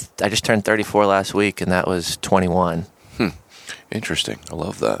I just turned 34 last week, and that was 21. Interesting. I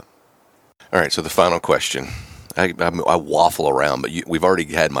love that. All right, so the final question. I waffle around, but we've already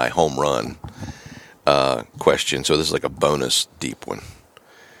had my home run question, so this is like a bonus deep one.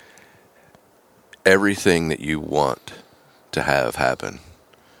 Everything that you want to have happen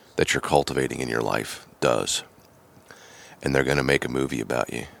that you're cultivating in your life does, and they're going to make a movie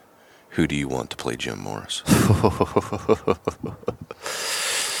about you. Who do you want to play Jim Morris?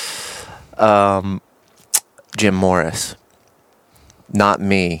 Jim Morris. Not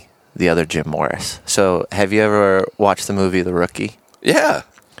me, the other Jim Morris. So, have you ever watched the movie The Rookie? Yeah.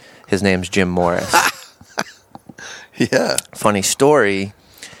 His name's Jim Morris. Yeah. Funny story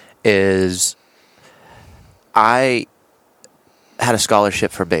is I had a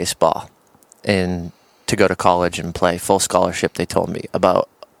scholarship for baseball and to go to college and play. Full scholarship, they told me. About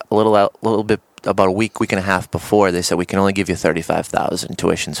a week and a half before, they said, we can only give you $35,000,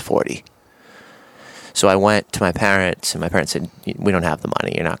 tuition's $40,000. So I went to my parents, and my parents said, we don't have the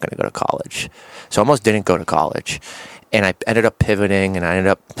money, you're not going to go to college. So I almost didn't go to college. And I ended up pivoting, and I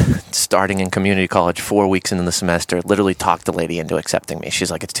ended up starting in community college 4 weeks into the semester, literally talked the lady into accepting me. She's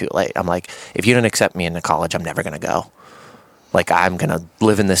like, it's too late. I'm like, if you don't accept me into college, I'm never going to go. Like, I'm going to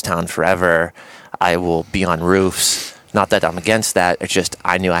live in this town forever. I will be on roofs. Not that I'm against that. It's just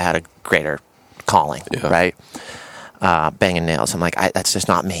I knew I had a greater calling, right? Banging nails. I'm like, that's just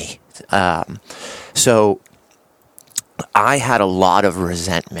not me. So I had a lot of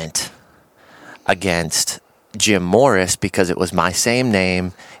resentment against Jim Morris because it was my same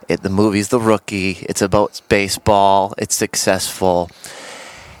name. The movie's The Rookie. It's about baseball. It's successful.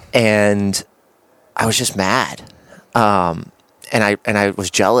 And I was just mad. And I was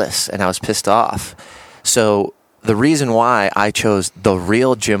jealous, and I was pissed off. So the reason why I chose the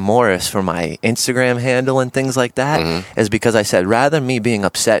real Jim Morris for my Instagram handle and things like that is because I said, rather than me being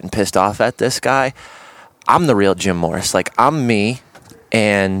upset and pissed off at this guy, I'm the real Jim Morris. Like, I'm me.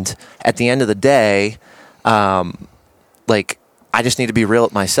 And at the end of the day, like, I just need to be real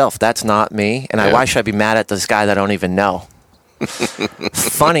with myself. That's not me. And why should I be mad at this guy that I don't even know?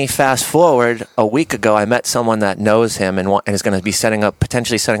 Funny, fast forward, a week ago, I met someone that knows him and is going to be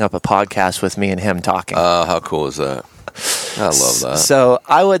potentially setting up a podcast with me and him talking. How cool is that? I love that. So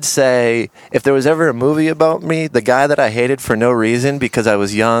I would say, if there was ever a movie about me, the guy that I hated for no reason because I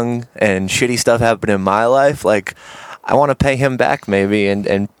was young and shitty stuff happened in my life, like, I want to pay him back maybe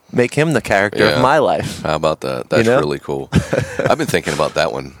and make him the character of my life. How about that? That's really cool. I've been thinking about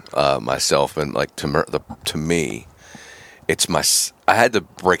that one myself, and like to me, I had to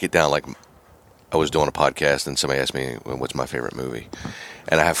break it down. Like, I was doing a podcast and somebody asked me, what's my favorite movie?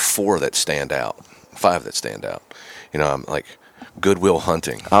 And I have 5 that stand out. You know, I'm like, Good Will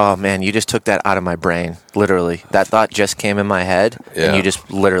Hunting. Oh, man, you just took that out of my brain, literally. That thought just came in my head, and you just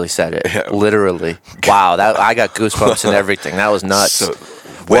literally said it. Yeah. Literally. Wow, I got goosebumps and everything. That was nuts. So,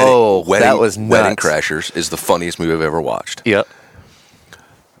 that was nuts. Wedding Crashers is the funniest movie I've ever watched. Yep.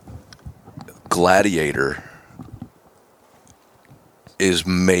 Gladiator is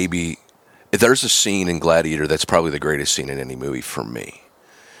maybe... There's a scene in Gladiator that's probably the greatest scene in any movie for me.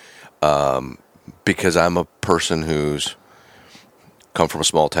 because I'm a person who's come from a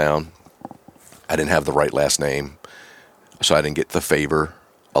small town. I didn't have the right last name, so I didn't get the favor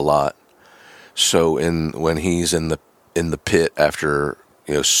a lot. So when he's in the pit after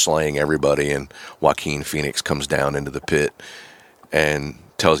slaying everybody, and Joaquin Phoenix comes down into the pit and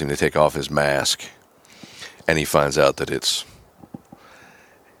tells him to take off his mask, and he finds out that it's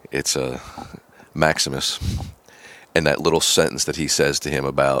a Maximus, and that little sentence that he says to him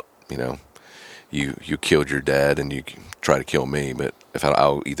about you killed your dad and you try to kill me, but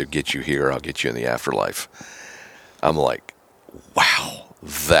I'll either get you here or I'll get you in the afterlife. I'm like, wow,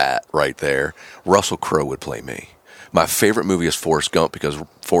 that right there. Russell Crowe would play me. My favorite movie is Forrest Gump because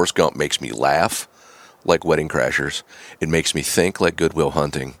Forrest Gump makes me laugh like Wedding Crashers. It makes me think like Good Will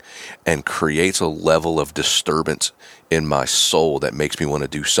Hunting and creates a level of disturbance in my soul that makes me want to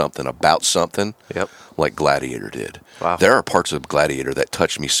do something about something. Yep. Like Gladiator did. Wow. There are parts of Gladiator that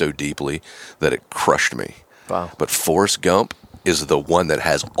touched me so deeply that it crushed me. Wow. But Forrest Gump is the one that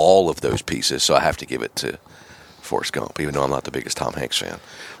has all of those pieces, so I have to give it to Forrest Gump, even though I'm not the biggest Tom Hanks fan.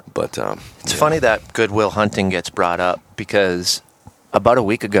 But it's funny that Good Will Hunting gets brought up because about a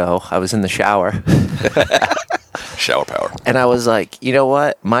week ago I was in the shower. Shower power. And I was like, you know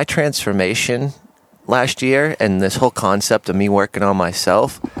what? My transformation last year and this whole concept of me working on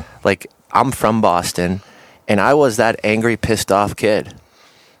myself, like I'm from Boston and I was that angry, pissed off kid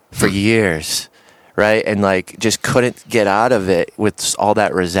for years, right? And like just couldn't get out of it with all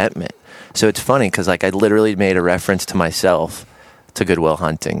that resentment. So it's funny because like I literally made a reference to myself to Good Will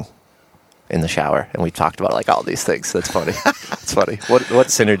Hunting in the shower, and we talked about like all these things. So that's funny. It's funny. What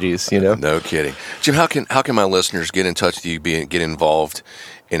synergies, No kidding, Jim. How can my listeners get in touch with you? Get involved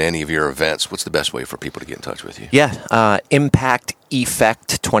in any of your events? What's the best way for people to get in touch with you? Yeah,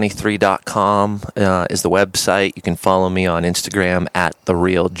 impacteffect23.com is the website. You can follow me on Instagram at The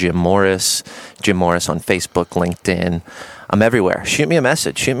Real Jim Morris. Jim Morris on Facebook, LinkedIn. I'm everywhere. Shoot me a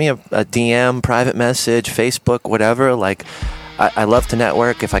message. Shoot me a DM, private message, Facebook, whatever. Like, I love to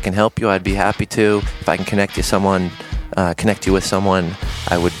network. If I can help you, I'd be happy to. If I can connect you with someone,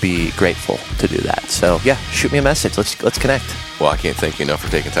 I would be grateful to do that. So yeah, shoot me a message. Let's connect. Well, I can't thank you enough for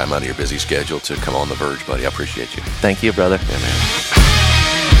taking time out of your busy schedule to come on The Verge, buddy. I appreciate you. Thank you, brother. Yeah, man.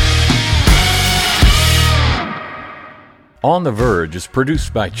 On The Verge is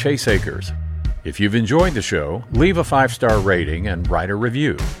produced by Chase Akers. If you've enjoyed the show, leave a 5-star rating and write a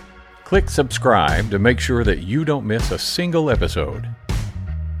review. Click subscribe to make sure that you don't miss a single episode.